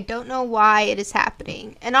followers. I don't know why it is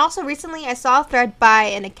happening. And also recently I saw a thread by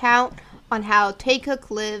an account on how Taekook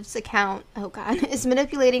Live's account, is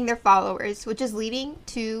manipulating their followers, which is leading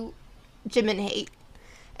to Jimin hate.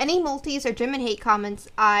 Any multis or Jimin hate comments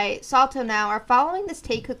I saw till now are following this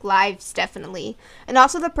Taekook lives definitely. And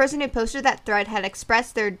also the person who posted that thread had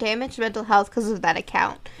expressed their damaged mental health because of that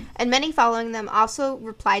account. And many following them also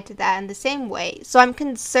replied to that in the same way. So I'm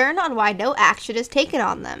concerned on why no action is taken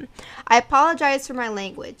on them. I apologize for my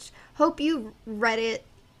language. Hope you read it.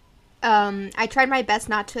 I tried my best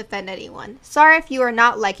not to offend anyone. Sorry if you are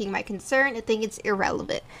not liking my concern. I think it's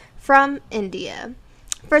irrelevant. From India.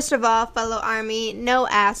 First of all, fellow army, no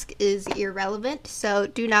ask is irrelevant, so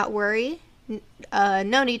do not worry.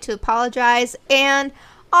 No need to apologize. And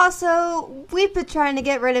also, we've been trying to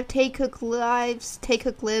get rid of Taekook Lives,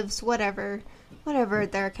 Taekook Lives, whatever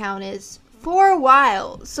their account is, for a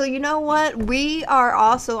while. So you know what? We are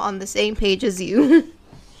also on the same page as you.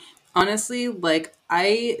 Honestly, like,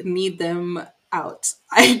 I need them out.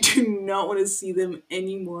 I do not want to see them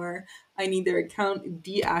anymore. I need their account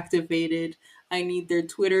deactivated. I need their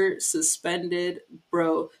Twitter suspended.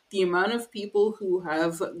 Bro, the amount of people who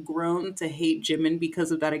have grown to hate Jimin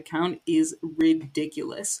because of that account is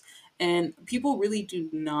ridiculous. And people really do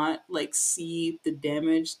not like see the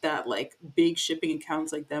damage that like big shipping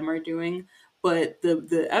accounts like them are doing. But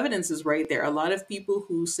the evidence is right there. A lot of people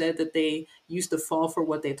who said that they used to fall for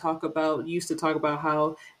what they talk about, used to talk about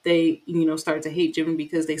how they, started to hate Jimin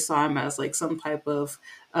because they saw him as like some type of,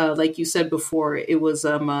 like you said before, it was,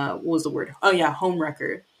 what was the word? Oh yeah,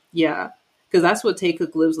 homewrecker. Yeah. Because that's what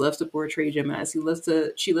Taekook Lives loves to portray Jimin as.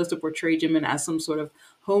 She loves to portray Jimin as some sort of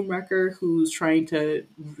homewrecker who's trying to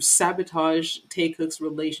sabotage Taekook's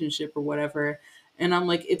relationship or whatever. And I'm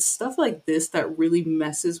like, it's stuff like this that really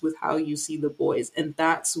messes with how you see the boys. And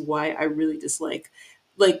that's why I really dislike,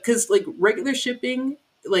 because like regular shipping,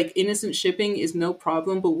 like innocent shipping is no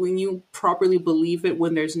problem. But when you properly believe it,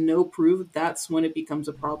 when there's no proof, that's when it becomes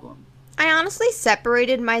a problem. I honestly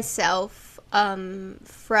separated myself from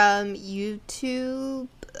YouTube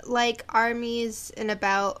like armies in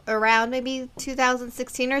about around maybe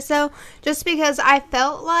 2016 or so, just because I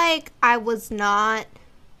felt like I was not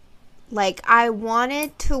like I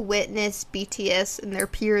wanted to witness BTS in their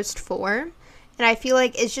purest form, and I feel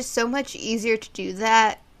like it's just so much easier to do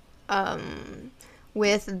that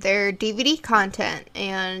with their DVD content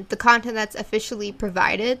and the content that's officially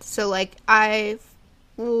provided. So like I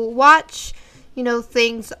will watch,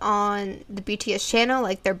 things on the BTS channel,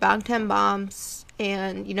 like their Bangtan Bombs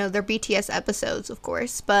and, their BTS episodes, of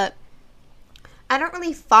course. But I don't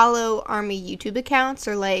really follow ARMY YouTube accounts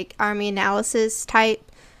or, like, ARMY analysis type,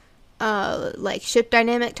 like, ship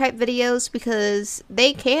dynamic type videos because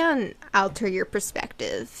they can alter your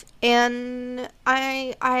perspective. And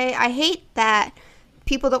I hate that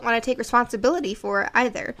people don't want to take responsibility for it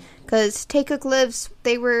either. Because Taekook Lives,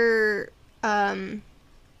 they were,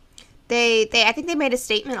 They I think they made a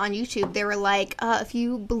statement on YouTube. They were like, if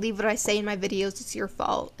you believe what I say in my videos, it's your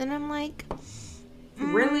fault. And I'm like,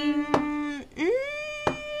 Really?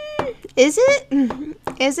 Is it?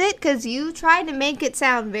 Is it? Because you tried to make it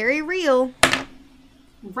sound very real.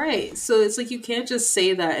 Right. So it's like you can't just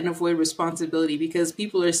say that and avoid responsibility because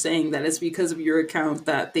people are saying that it's because of your account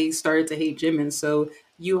that they started to hate Jimin. So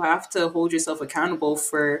you have to hold yourself accountable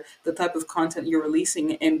for the type of content you're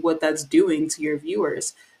releasing and what that's doing to your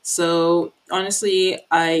viewers. So honestly,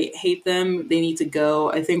 I hate them. They need to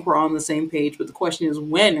go. I think we're all on the same page, but the question is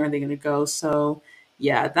when are they going to go? So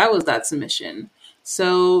yeah, that was that submission.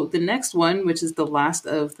 So the next one, which is the last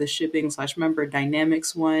of the shipping slash member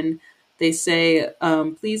dynamics one, they say,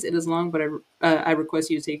 please, it is long, but I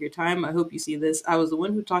request you to take your time. I hope you see this. I was the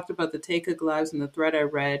one who talked about the Taekook lives, and the thread I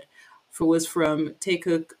read was from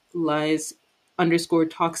Taekook lies underscore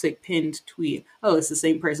toxic pinned tweet. Oh, it's the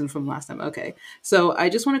same person from last time. Okay. So I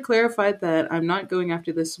just want to clarify that I'm not going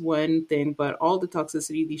after this one thing, but all the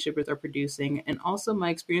toxicity these shippers are producing, and also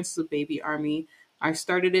my experiences with Baby Army. I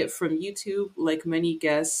started it from YouTube. Like many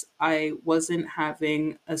guests, I wasn't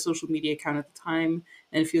having a social media account at the time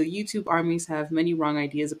and feel YouTube armies have many wrong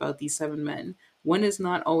ideas about these seven men. One is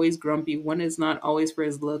not always grumpy, one is not always for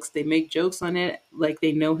his looks. They make jokes on it like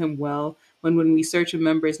they know him well. When we search a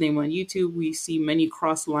member's name on YouTube, we see many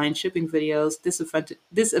cross-line shipping videos.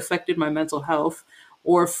 This affected my mental health.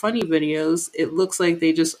 Or funny videos, it looks like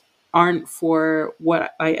they just aren't for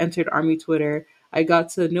what I entered Army Twitter. I got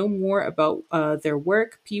to know more about their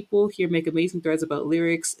work. People here make amazing threads about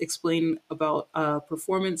lyrics, explain about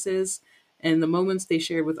performances, and the moments they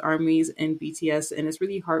shared with armies and BTS, and it's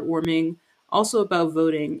really heartwarming. Also about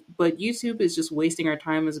voting, but YouTube is just wasting our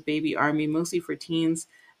time as a baby army, mostly for teens.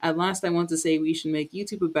 At last, I want to say we should make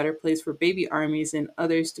YouTube a better place for baby armies and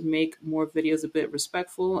others to make more videos a bit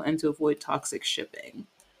respectful and to avoid toxic shipping.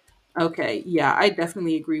 Okay, yeah, I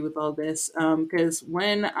definitely agree with all this. Because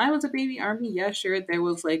when I was a baby army, yeah, sure, there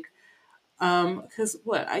was like because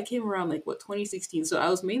what I came around like what 2016, so I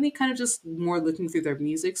was mainly kind of just more looking through their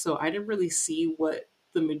music, so I didn't really see what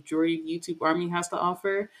the majority of YouTube Army has to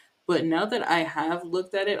offer. But now that I have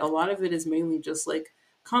looked at it, a lot of it is mainly just like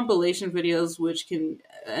compilation videos, which can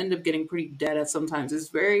end up getting pretty dead at sometimes. It's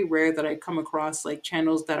very rare that I come across like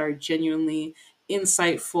channels that are genuinely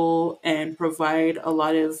insightful and provide a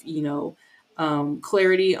lot of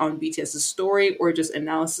clarity on BTS's story or just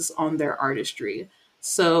analysis on their artistry.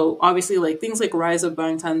 So obviously, like things like Rise of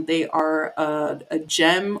Bangtan, they are a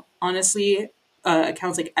gem. Honestly,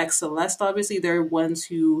 accounts like X Celeste, obviously, they're ones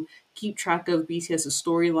who keep track of BTS's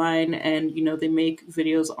storyline, and they make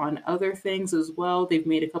videos on other things as well. They've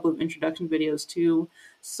made a couple of introduction videos too.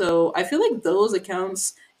 So I feel like those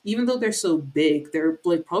accounts, even though they're so big, they're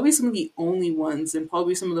like probably some of the only ones and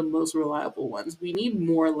probably some of the most reliable ones. We need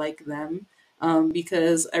more like them,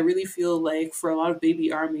 because I really feel like for a lot of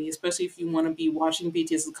baby army, especially if you want to be watching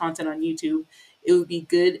BTS content on YouTube, it would be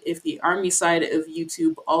good if the army side of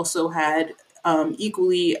YouTube also had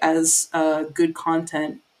equally as good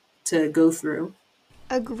content to go through.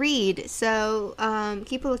 Agreed. So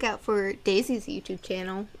keep a lookout for Daisy's YouTube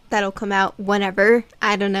channel. That'll come out whenever.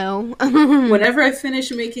 I don't know. Whenever I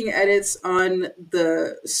finish making edits on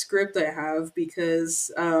the script I have,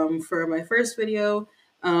 because for my first video,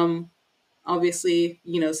 um, obviously,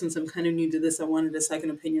 since I'm kind of new to this, I wanted a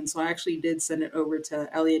second opinion. So I actually did send it over to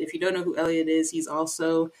Elliot. If you don't know who Elliot is, he's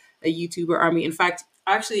also a YouTuber army. In fact,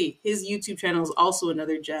 actually, his YouTube channel is also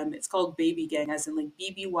another gem. It's called Baby Gang, as in like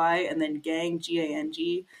BBY and then Gang, Gang.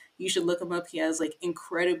 You should look him up. He has like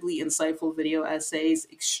incredibly insightful video essays,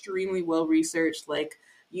 extremely well researched. Like,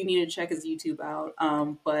 you need to check his YouTube out.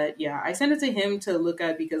 But yeah, I sent it to him to look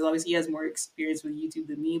at because obviously he has more experience with YouTube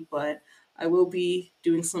than me. But I will be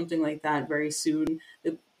doing something like that very soon.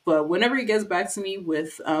 But whenever he gets back to me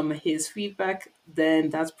with his feedback, then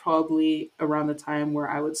that's probably around the time where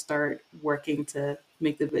I would start working to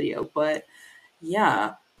make the video. But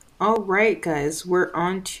yeah. All right, guys, we're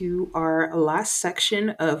on to our last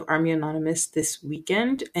section of Army Anonymous this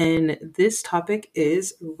weekend, and this topic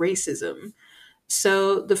is racism.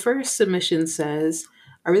 So the first submission says,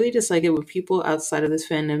 I really dislike it when people outside of this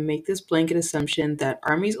fandom make this blanket assumption that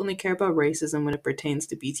armies only care about racism when it pertains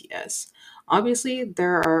to BTS. Obviously,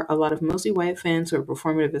 there are a lot of mostly white fans who are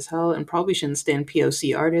performative as hell and probably shouldn't stand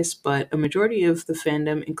POC artists, but a majority of the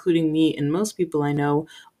fandom, including me and most people I know,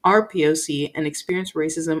 are POC and experience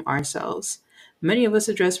racism ourselves. Many of us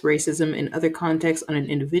address racism in other contexts on an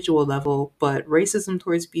individual level, but racism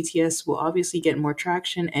towards BTS will obviously get more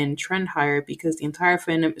traction and trend higher because the entire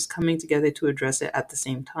fandom is coming together to address it at the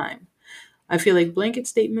same time. I feel like blanket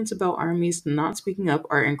statements about armies not speaking up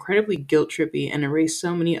are incredibly guilt trippy and erase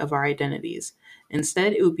so many of our identities.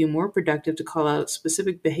 Instead, it would be more productive to call out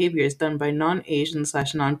specific behaviors done by non Asian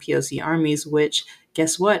slash non POC armies, which,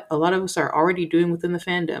 guess what, a lot of us are already doing within the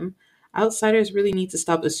fandom. Outsiders really need to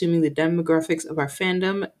stop assuming the demographics of our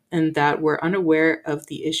fandom and that we're unaware of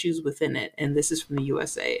the issues within it. And this is from the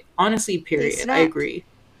USA. Honestly, They period. I snack. agree.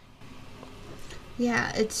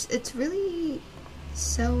 Yeah, it's really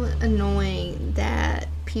so annoying that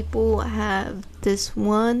people have this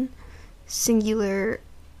one singular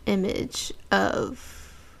image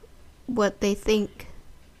of what they think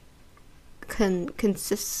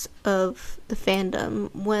consists of the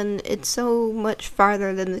fandom when it's so much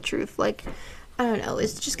farther than the truth. Like, I don't know,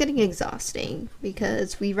 it's just getting exhausting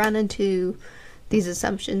because we run into these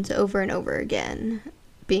assumptions over and over again,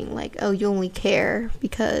 being like, oh, you only care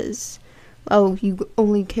because, oh, you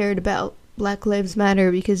only cared about Black Lives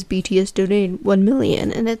Matter because BTS donated 1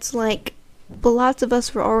 million. And it's like, but lots of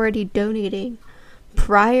us were already donating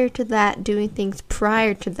prior to that, doing things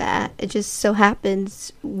prior to that. It just so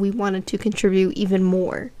happens we wanted to contribute even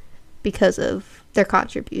more because of their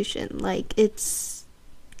contribution. Like, it's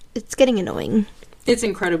getting annoying. It's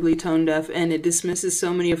incredibly tone deaf and it dismisses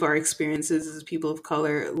so many of our experiences as people of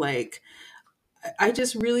color. Like, I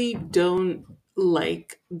just really don't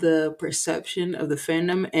like the perception of the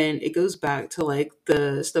fandom, and it goes back to like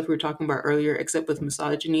the stuff we were talking about earlier, except with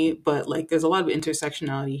misogyny. But like, there's a lot of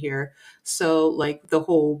intersectionality here. So like the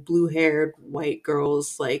whole blue-haired white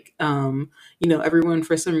girls, like everyone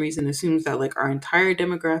for some reason assumes that like our entire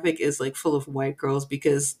demographic is like full of white girls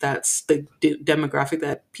because that's the demographic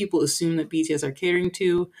that people assume that BTS are catering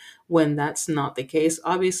to, when that's not the case.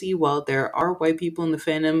 Obviously, while there are white people in the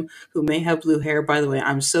fandom who may have blue hair. By the way,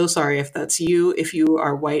 I'm so sorry if that's you. If you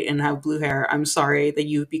are white and have blue hair, I'm sorry that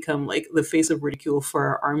you've become like the face of ridicule for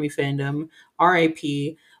our army fandom.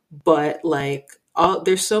 RIP. But like,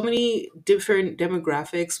 there's so many different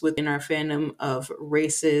demographics within our fandom of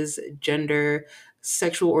races, gender,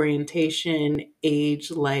 sexual orientation,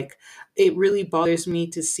 age. Like, it really bothers me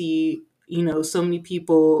to see, so many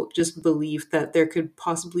people just believe that there could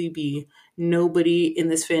possibly be nobody in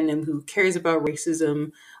this fandom who cares about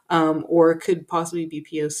racism, or could possibly be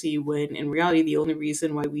POC, when in reality, the only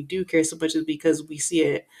reason why we do care so much is because we see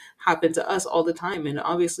it happen to us all the time. And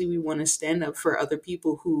obviously, we want to stand up for other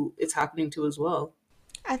people who it's happening to as well.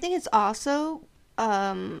 I think it's also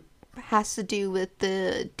has to do with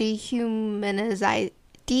the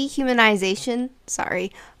dehumanization,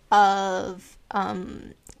 sorry, of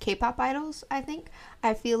K-pop idols. I think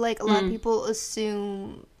I feel like a lot of people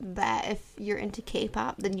assume that if you're into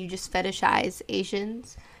K-pop, then you just fetishize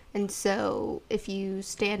Asians, and so if you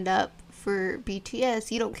stand up for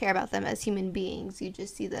BTS, you don't care about them as human beings. You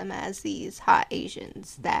just see them as these hot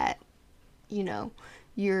Asians that you know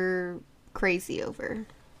you're crazy over.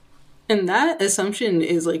 And that assumption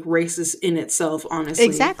is like racist in itself, honestly.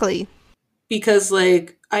 Exactly. Because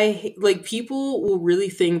like like people will really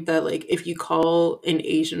think that like if you call an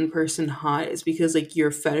Asian person hot, it's because like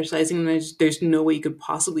you're fetishizing them. There's no way you could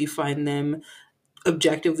possibly find them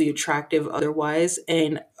objectively attractive otherwise.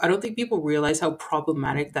 And I don't think people realize how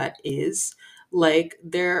problematic that is. Like,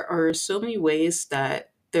 there are so many ways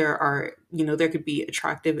that there could be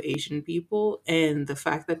attractive Asian people. And the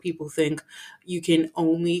fact that people think you can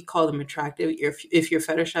only call them attractive if you're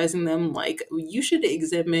fetishizing them, like, you should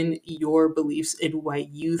examine your beliefs and why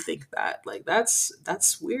you think that. Like,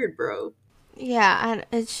 that's weird, bro. Yeah, and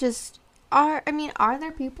it's just are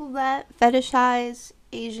there people that fetishize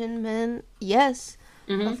Asian men? Yes,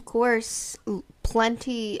 Hmm. of course.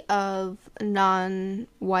 Plenty of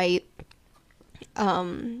non-white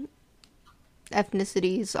um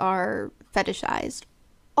ethnicities are fetishized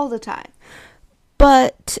all the time.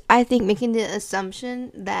 But I think making the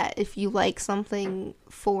assumption that if you like something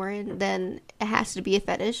foreign, then it has to be a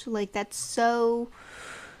fetish, like that's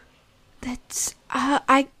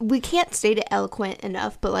I we can't state it eloquent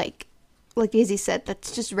enough, but like Daisy said,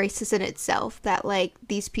 that's just racist in itself. That like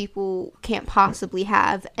these people can't possibly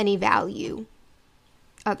have any value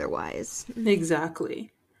otherwise.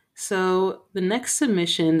 Exactly. So the next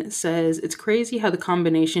submission says it's crazy how the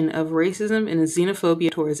combination of racism and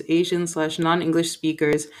xenophobia towards Asian slash non English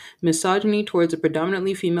speakers, misogyny towards a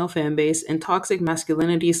predominantly female fan base, and toxic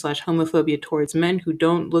masculinity slash homophobia towards men who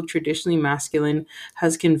don't look traditionally masculine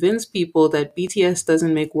has convinced people that BTS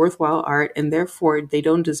doesn't make worthwhile art and therefore they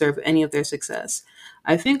don't deserve any of their success.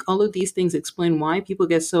 I think all of these things explain why people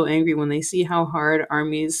get so angry when they see how hard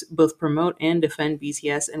armies both promote and defend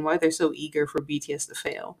BTS, and why they're so eager for BTS to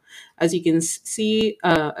fail. As you can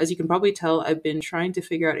probably tell, I've been trying to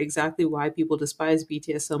figure out exactly why people despise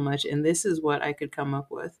BTS so much, and this is what I could come up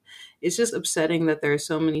with. It's just upsetting that there are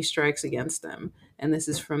so many strikes against them. And this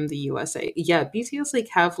is from the USA. Yeah, BTS like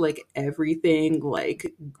have like everything,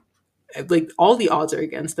 like all the odds are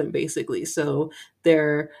against them basically. So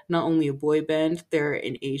they're not only a boy band, they're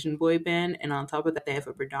an Asian boy band, and on top of that, they have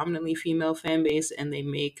a predominantly female fan base, and they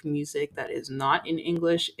make music that is not in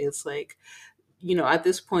English. It's like, at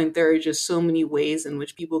this point, there are just so many ways in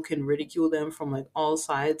which people can ridicule them from like all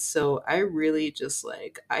sides. So I really just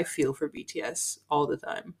like, I feel for BTS all the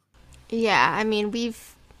time. Yeah, I mean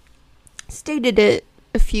we've stated it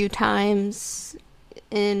a few times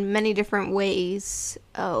in many different ways.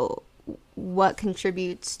 Oh, what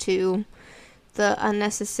contributes to the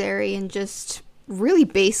unnecessary and just really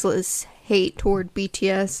baseless hate toward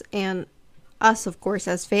BTS and us, of course,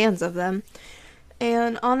 as fans of them.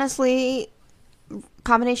 And honestly,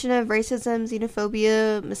 combination of racism,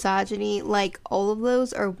 xenophobia, misogyny, like all of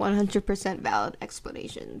those are 100% valid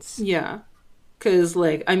explanations. Yeah. Cause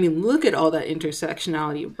like, I mean, look at all that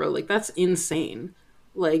intersectionality, bro. Like, that's insane.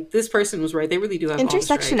 Like, this person was right. They really do have all the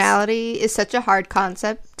strikes. Intersectionality is such a hard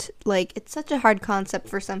concept. Like, it's such a hard concept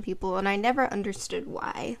for some people, and I never understood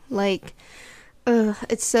why. Like,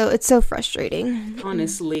 it's so frustrating.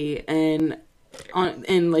 Honestly. And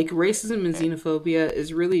like, racism and xenophobia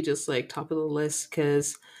is really just like top of the list,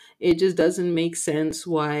 because it just doesn't make sense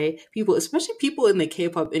why people, especially people in the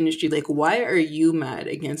K-pop industry, like, why are you mad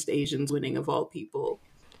against Asians winning of all people?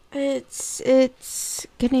 It's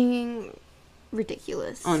getting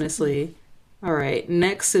ridiculous. Honestly. All right,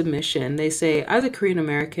 next submission. They say, as a Korean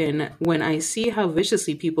American, when I see how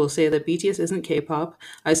viciously people say that BTS isn't K pop,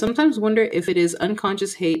 I sometimes wonder if it is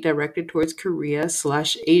unconscious hate directed towards Korea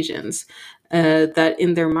slash Asians. That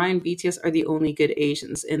in their mind, BTS are the only good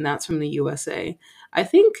Asians, and that's from the USA. I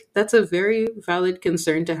think that's a very valid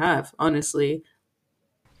concern to have, honestly.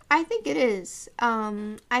 I think it is.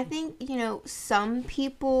 I think, some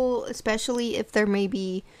people, especially if they're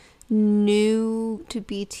maybe new to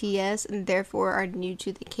BTS and therefore are new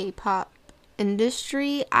to the K-pop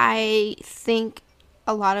industry, I think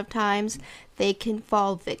a lot of times they can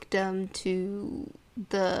fall victim to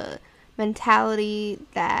the mentality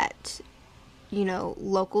that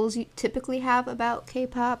locals typically have about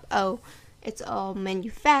K-pop. Oh, it's all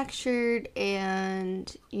manufactured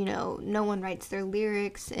and, no one writes their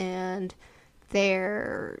lyrics and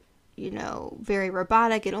they're, very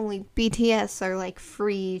robotic and only BTS are like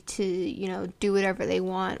free to, do whatever they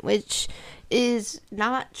want, which is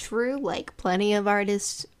not true. Like, plenty of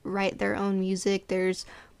artists write their own music. There's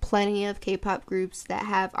plenty of K-pop groups that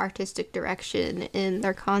have artistic direction in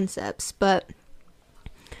their concepts, but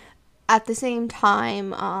at the same time,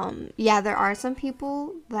 there are some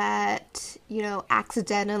people that,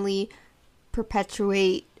 accidentally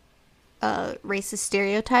perpetuate racist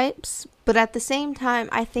stereotypes. But at the same time,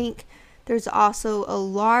 I think there's also a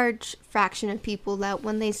large fraction of people that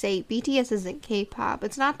when they say BTS isn't K-pop,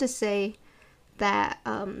 it's not to say that,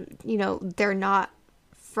 they're not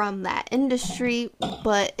from that industry,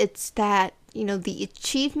 but it's that, the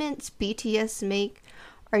achievements BTS make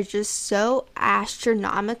are just so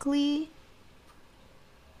astronomically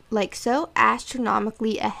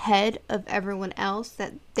ahead of everyone else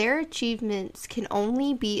that their achievements can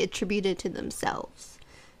only be attributed to themselves.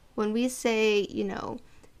 When we say,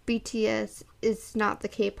 BTS is not the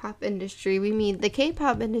K-pop industry, we mean the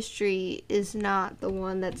K-pop industry is not the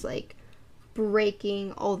one that's like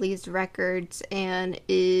breaking all these records and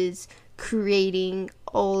is creating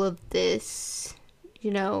all of this,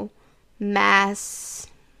 mass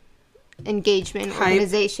engagement, hype.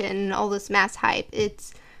 organization, all this mass hype.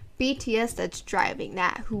 It's BTS that's driving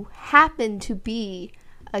that, who happen to be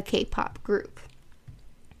a K-pop group.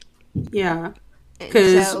 Yeah.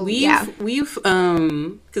 Because So,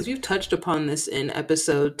 we've touched upon this in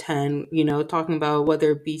episode 10, talking about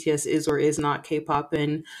whether BTS is or is not K-pop.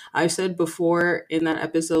 And I've said before in that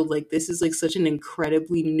episode, like, this is like such an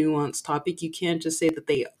incredibly nuanced topic. You can't just say that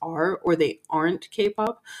they are or they aren't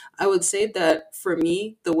K-pop. I would say that for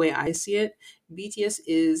me, the way I see it, BTS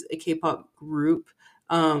is a K-pop group.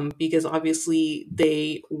 Because obviously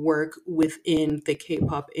they work within the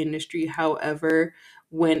K-pop industry. However,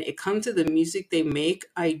 when it comes to the music they make,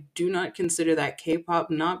 I do not consider that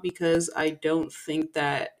K-pop, not because I don't think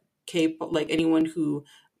that K-pop, like anyone who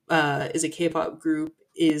is a K-pop group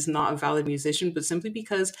is not a valid musician, but simply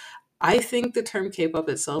because I think the term K-pop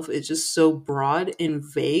itself is just so broad and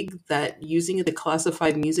vague that using it to classify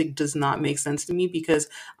music does not make sense to me, because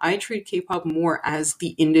I treat K-pop more as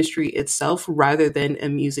the industry itself rather than a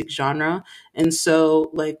music genre. And so,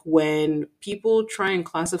 like, when people try and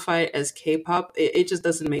classify it as K-pop, it just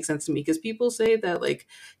doesn't make sense to me, because people say that, like,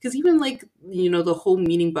 because even, like, the whole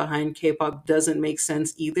meaning behind K-pop doesn't make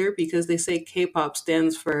sense either, because they say K-pop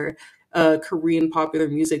stands for Korean popular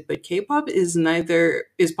music, but K-pop is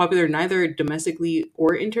popular neither domestically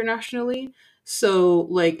or internationally. So,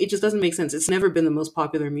 like, it just doesn't make sense. It's never been the most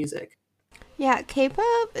popular music. yeah,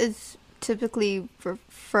 K-pop is typically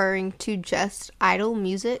referring to just idol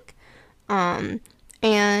music. Um,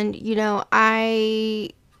 and, I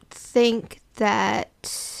think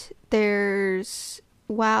that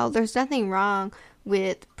while there's nothing wrong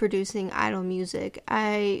with producing idol music,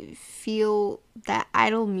 I feel that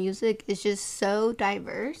idol music is just so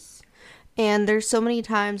diverse. And there's so many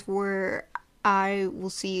times where I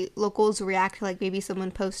will see locals react to, like, maybe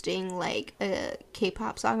someone posting like a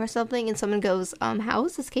K-pop song or something, and someone goes, how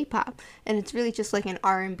is this K-pop? And it's really just like an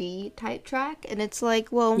R&B type track, and it's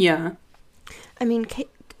like, well, Yeah. I mean,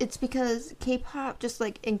 it's because K-pop just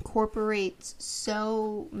like incorporates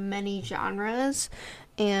so many genres,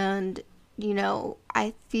 and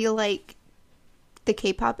I feel like the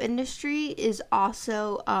K-pop industry is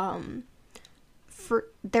also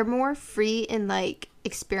they're more free in like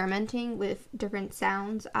experimenting with different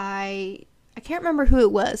sounds. I can't remember who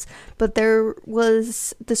it was, but there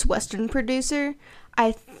was this Western producer.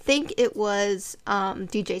 I think it was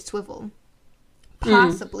DJ Swivel.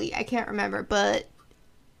 Possibly, I can't remember, but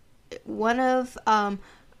one of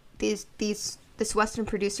this Western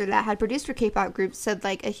producer that had produced for K-pop groups said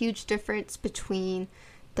like a huge difference between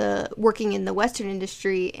the working in the Western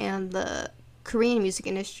industry and the Korean music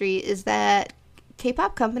industry is that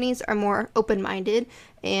K-pop companies are more open-minded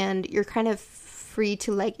and you're kind of free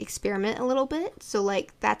to like experiment a little bit. So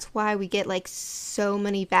like that's why we get like so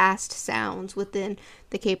many vast sounds within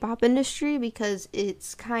the K-pop industry, because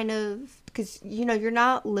it's kind of, because you're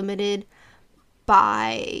not limited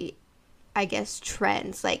by, I guess,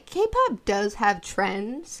 trends. Like K-pop does have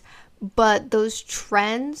trends, but those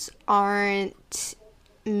trends aren't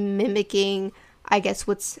mimicking, I guess,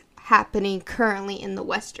 what's happening currently in the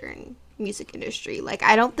Western music industry. Like,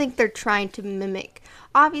 I don't think they're trying to mimic.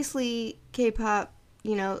 Obviously, K-pop,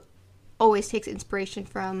 always takes inspiration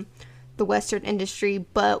from the Western industry,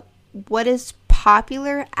 but what is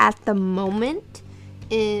popular at the moment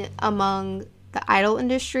among the idol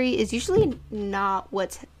industry is usually not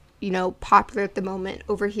what's, popular at the moment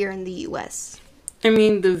over here in the US. I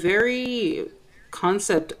mean, the very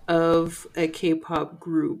concept of a K-pop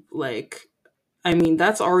group, like, I mean,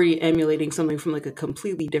 that's already emulating something from like a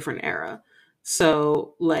completely different era.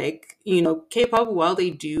 So, like, K-pop, while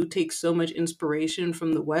they do take so much inspiration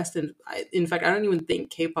from the West, and in fact, I don't even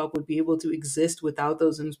think K-pop would be able to exist without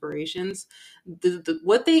those inspirations.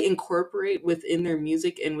 What they incorporate within their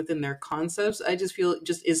music and within their concepts, I just feel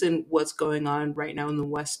just isn't what's going on right now in the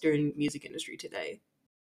Western music industry today.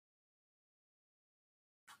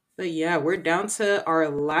 But yeah, we're down to our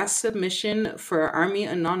last submission for Army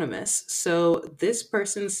Anonymous. So this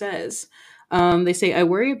person says, they say, I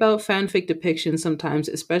worry about fanfic depictions sometimes,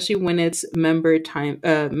 especially when it's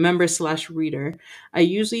member slash reader. I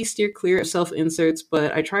usually steer clear of self inserts,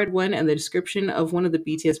 but I tried one, and the description of one of the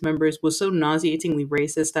BTS members was so nauseatingly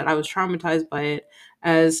racist that I was traumatized by it.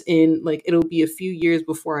 As in, like, it'll be a few years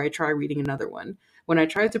before I try reading another one. When I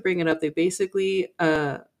tried to bring it up, they basically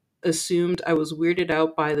assumed I was weirded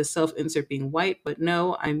out by the self insert being white, but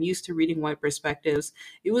no, I'm used to reading white perspectives.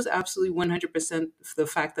 It was absolutely 100% the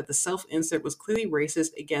fact that the self insert was clearly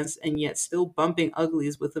racist against and yet still bumping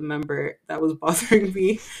uglies with a member that was bothering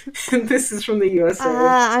me. And this is from the USA.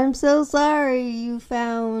 I'm so sorry you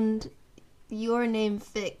found your name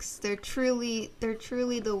fix. They're truly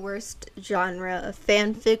the worst genre of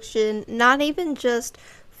fan fiction, not even just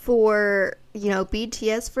for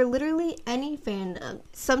BTS, for literally any fandom.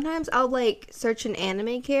 Sometimes I'll like search an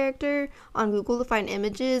anime character on Google to find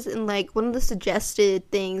images, and like one of the suggested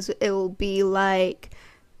things, it will be like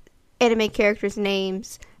anime characters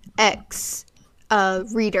names X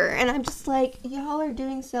reader, and I'm just like, y'all are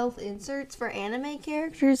doing self inserts for anime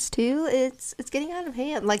characters too. It's getting out of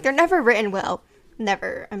hand. Like, they're never written well.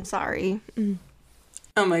 Never. I'm sorry.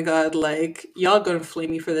 Oh my god, like, y'all gonna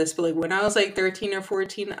flame me for this, but like when I was like 13 or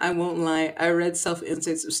 14, I won't lie, I read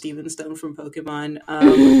self-inserts of Steven Stone from Pokemon.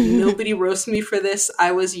 Nobody roasted me for this.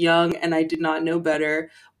 I was young and I did not know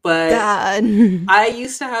better, but God. I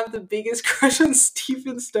used to have the biggest crush on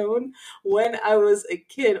Steven Stone when I was a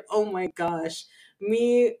kid. Oh my gosh.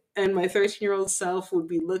 Me and my 13-year-old self would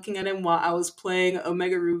be looking at him while I was playing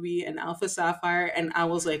Omega Ruby and Alpha Sapphire, and I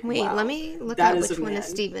was like, Wait, wow, let me look that up is which a one man. is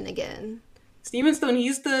Steven again. Steven Stone,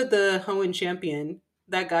 he's the Hoenn champion.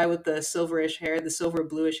 That guy with the silverish hair, the silver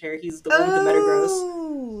bluish hair. He's the one with the Metagross.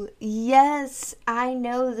 Oh, yes. I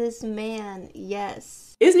know this man.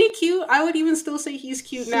 Yes. Isn't he cute? I would even still say he's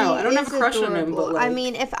cute now. I don't have a crush on him, but like, I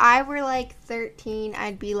mean, if I were like 13,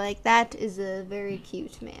 I'd be like, that is a very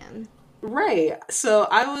cute man. right. So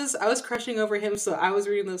I was crushing over him. So I was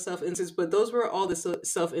reading those self inserts, but those were all the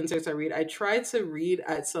self inserts I read. I tried to read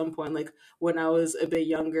at some point, like when I was a bit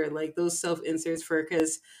younger, like those self inserts for,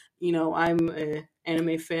 because I'm a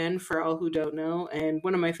anime fan for all who don't know, and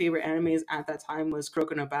one of my favorite animes at that time was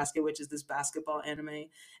Kuroko no Basket, which is this basketball anime.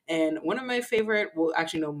 And one of my favorite, well,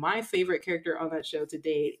 actually no, my favorite character on that show to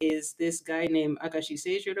date is this guy named Akashi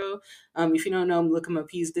Seijiro. If you don't know him, look him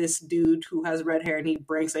up. He's this dude who has red hair and he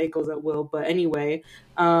breaks ankles at will. But anyway,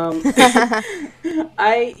 I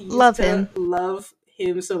used Love to him. love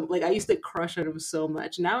him, so like I used to crush on him so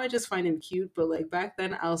much. Now I just find him cute, but like back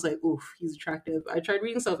then I was like, oof, he's attractive. I tried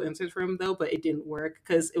reading self inserts for him though, but it didn't work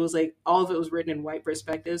because it was like all of it was written in white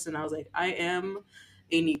perspectives, and I was like, I am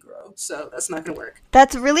a Negro, so that's not gonna work.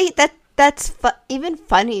 That's really that's even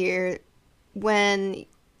funnier when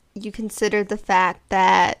you consider the fact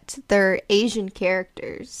that they're Asian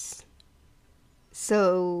characters.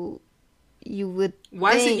 So you would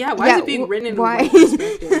Why is it? think, Yeah, why is it being written in why? white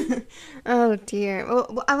perspective? Oh dear.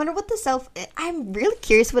 Well, I wonder what I'm really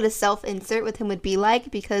curious what a self insert with him would be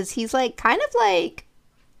like, because he's like kind of like,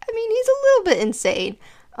 I mean, he's a little bit insane.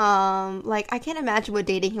 Like, I can't imagine what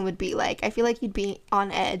dating him would be like. I feel like you'd be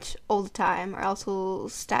on edge all the time, or else he'll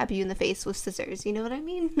stab you in the face with scissors. You know what I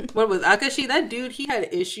mean? What with Akashi? That dude, he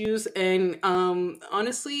had issues, and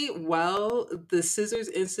honestly, while the scissors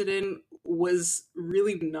incident was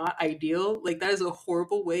really not ideal, like that is a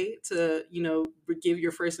horrible way to give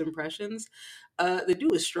your first impressions. The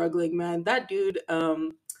dude was struggling, man. That dude,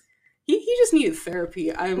 he just needed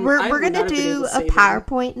therapy. I We're would gonna not have been able do to a save him.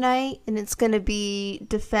 PowerPoint night, and it's gonna be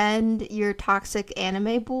defend your toxic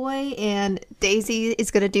anime boy, and Daisy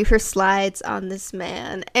is gonna do her slides on this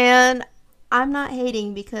man. And I'm not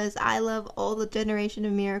hating because I love all the Generation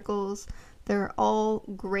of Miracles. They're all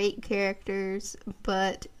great characters,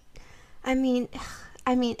 but I mean,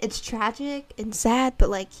 it's tragic and sad, but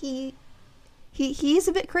like he's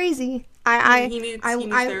a bit crazy. He needs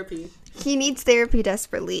therapy. He needs therapy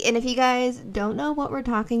desperately. And if you guys don't know what we're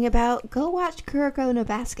talking about, go watch Kuroko no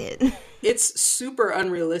Basket. It's super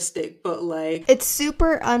unrealistic, but like... It's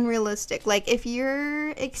super unrealistic. Like, if you're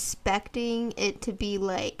expecting it to be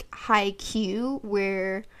like Haikyuu,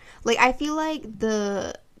 where... Like, I feel like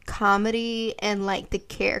the comedy and like the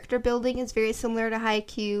character building is very similar to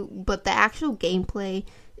Haikyuu, but the actual gameplay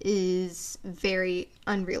is very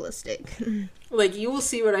unrealistic. Like, you will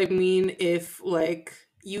see what I mean if, like...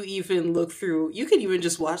 you even look through, you can even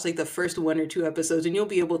just watch like the first 1 or 2 episodes and you'll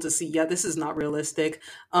be able to see, yeah, this is not realistic.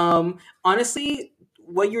 Honestly,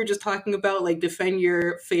 what you were just talking about, like defend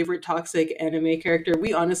your favorite toxic anime character,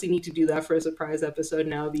 we honestly need to do that for a surprise episode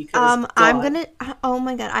now because oh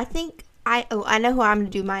my god, I know who I'm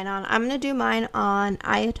gonna do mine on. I'm gonna do mine on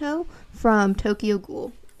Ayato from Tokyo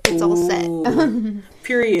Ghoul. It's all set.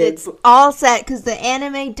 Period. It's all set because the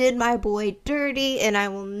anime did my boy dirty and I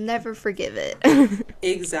will never forgive it.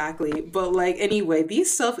 Exactly. But like, anyway, these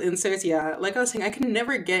self-inserts, yeah, like I was saying, I could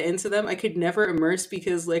never get into them. I could never immerse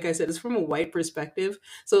because, like I said, it's from a white perspective.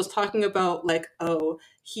 So it's talking about like, oh,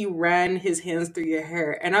 he ran his hands through your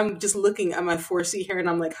hair. And I'm just looking at my 4C hair and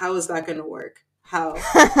I'm like, how is that going to work? How?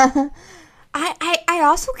 I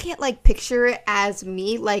also can't like picture it as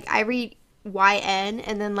me. Like, I read YN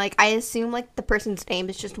and then like I assume like the person's name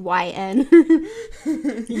is just YN.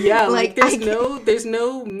 Yeah, like there's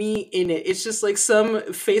no me in it. It's just like some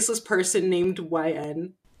faceless person named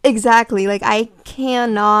YN. Exactly. Like I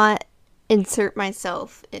cannot insert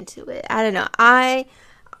myself into it. I don't know.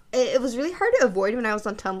 It was really hard to avoid when I was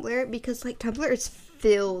on Tumblr because like Tumblr is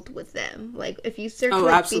filled with them. Like if you search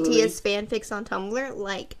like absolutely. BTS fanfics on Tumblr,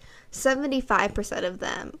 like 75% of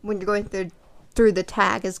them when you're going through the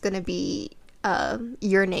tag is going to be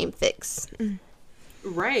your name fix.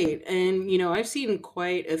 Right. And, you know, I've seen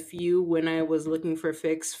quite a few when I was looking for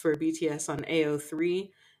fics for BTS on AO3.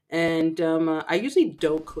 And I usually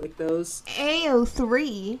don't click those.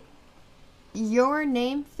 AO3? Your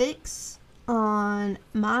name fix on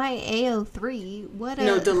my AO3?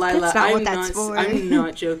 No, Delilah, I'm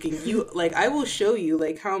not joking. You, like, I will show you,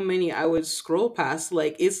 like, how many I would scroll past.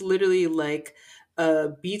 Like, it's literally, like,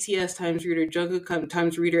 BTS times reader, Jungkook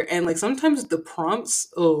times reader, and like sometimes the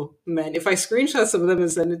prompts, oh man, if I screenshot some of them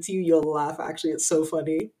and send it to you, you'll laugh. Actually, it's so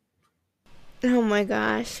funny. Oh my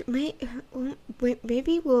gosh, maybe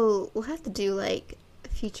we'll have to do like a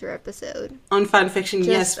future episode on fanfiction.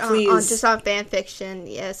 Yes, please. Just on fanfiction.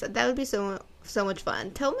 Yes, that would be so much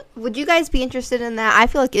fun. Tell me, would you guys be interested in that? I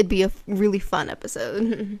feel like it'd be a really fun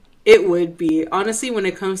episode. It would be. Honestly, when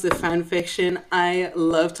it comes to fan fiction, I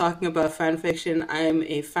love talking about fan fiction. I'm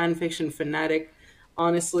a fan fiction fanatic.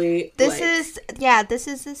 Honestly, this is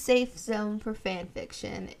a safe zone for fan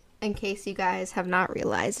fiction, in case you guys have not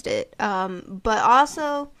realized it. But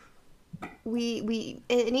also,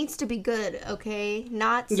 it needs to be good, okay?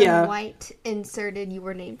 Not some white inserted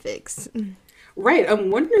your name fix. Right,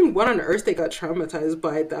 I'm wondering what on earth they got traumatized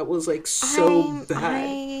by. That was like so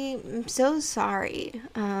bad. I'm so sorry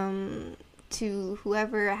to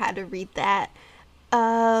whoever had to read that. But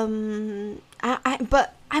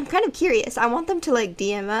I'm kind of curious. I want them to like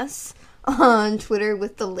DM us on Twitter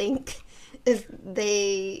with the link if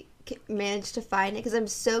they manage to find it, because I'm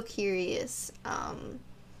so curious.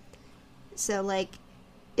 So like,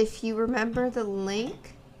 if you remember the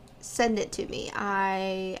link, send it to me.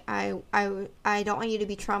 I don't want you to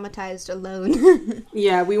be traumatized alone.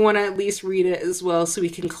 Yeah, we want to at least read it as well so we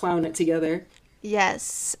can clown it together.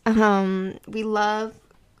 Yes. We love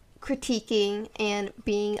critiquing and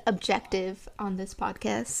being objective on this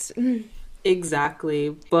podcast.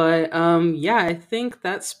 Exactly. But yeah, I think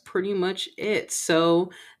that's pretty much it.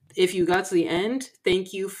 So if you got to the end,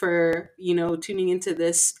 thank you for, tuning into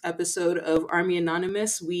this episode of Army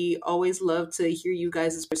Anonymous. We always love to hear you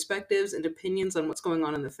guys' perspectives and opinions on what's going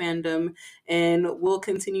on in the fandom. And we'll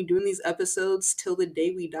continue doing these episodes till the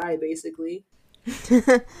day we die, basically.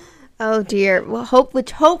 Oh dear. Well,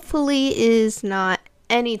 which hopefully is not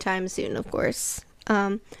anytime soon, of course.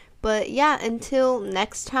 But yeah, until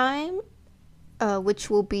next time, which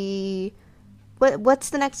will be... What's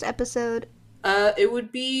the next episode? It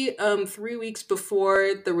would be 3 weeks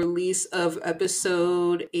before the release of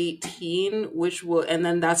episode 18, and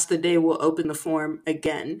then that's the day we'll open the form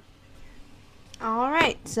again. All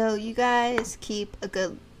right, so you guys keep a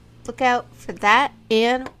good lookout for that,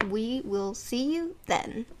 and we will see you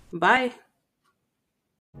then. Bye.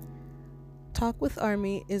 Talk with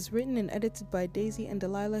Army is written and edited by Daisy and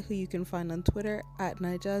Delilah, who you can find on Twitter at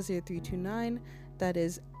Naija0329, that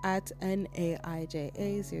is at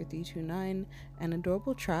NAIJA0329, and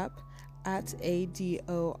Adorable Trap at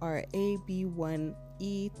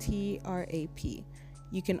ADORAB1ETRAP.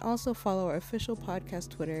 You can also follow our official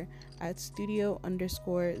podcast Twitter at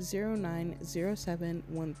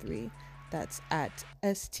studio_090713. That's at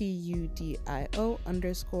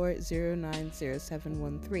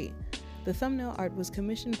STUDIO_090713. The thumbnail art was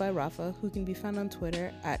commissioned by Rafa, who can be found on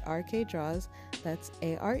Twitter at RKDraws, that's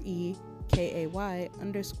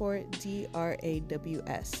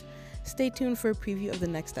AREKAY_DRAWS. Stay tuned for a preview of the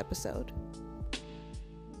next episode.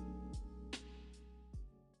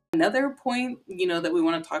 Another point, that we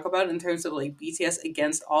want to talk about in terms of like BTS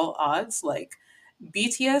against all odds, like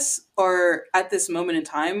BTS are at this moment in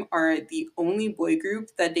time are the only boy group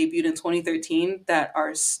that debuted in 2013 that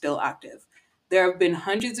are still active. There have been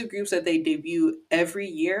hundreds of groups that they debut every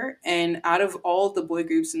year, and out of all the boy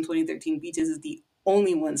groups in 2013, BTS is the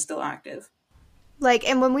only one still active. Like,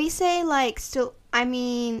 and when we say, like, still, I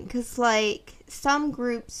mean, because, like, some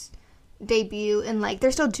groups debut and, like,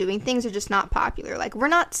 they're still doing things, they're just not popular. Like, we're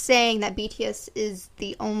not saying that BTS is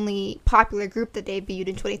the only popular group that debuted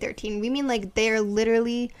in 2013. We mean, like, they're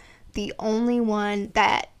literally the only one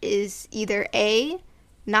that is either A,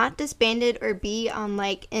 not disbanded, or B, on,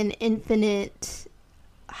 like, an infinite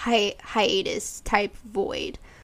hiatus type void.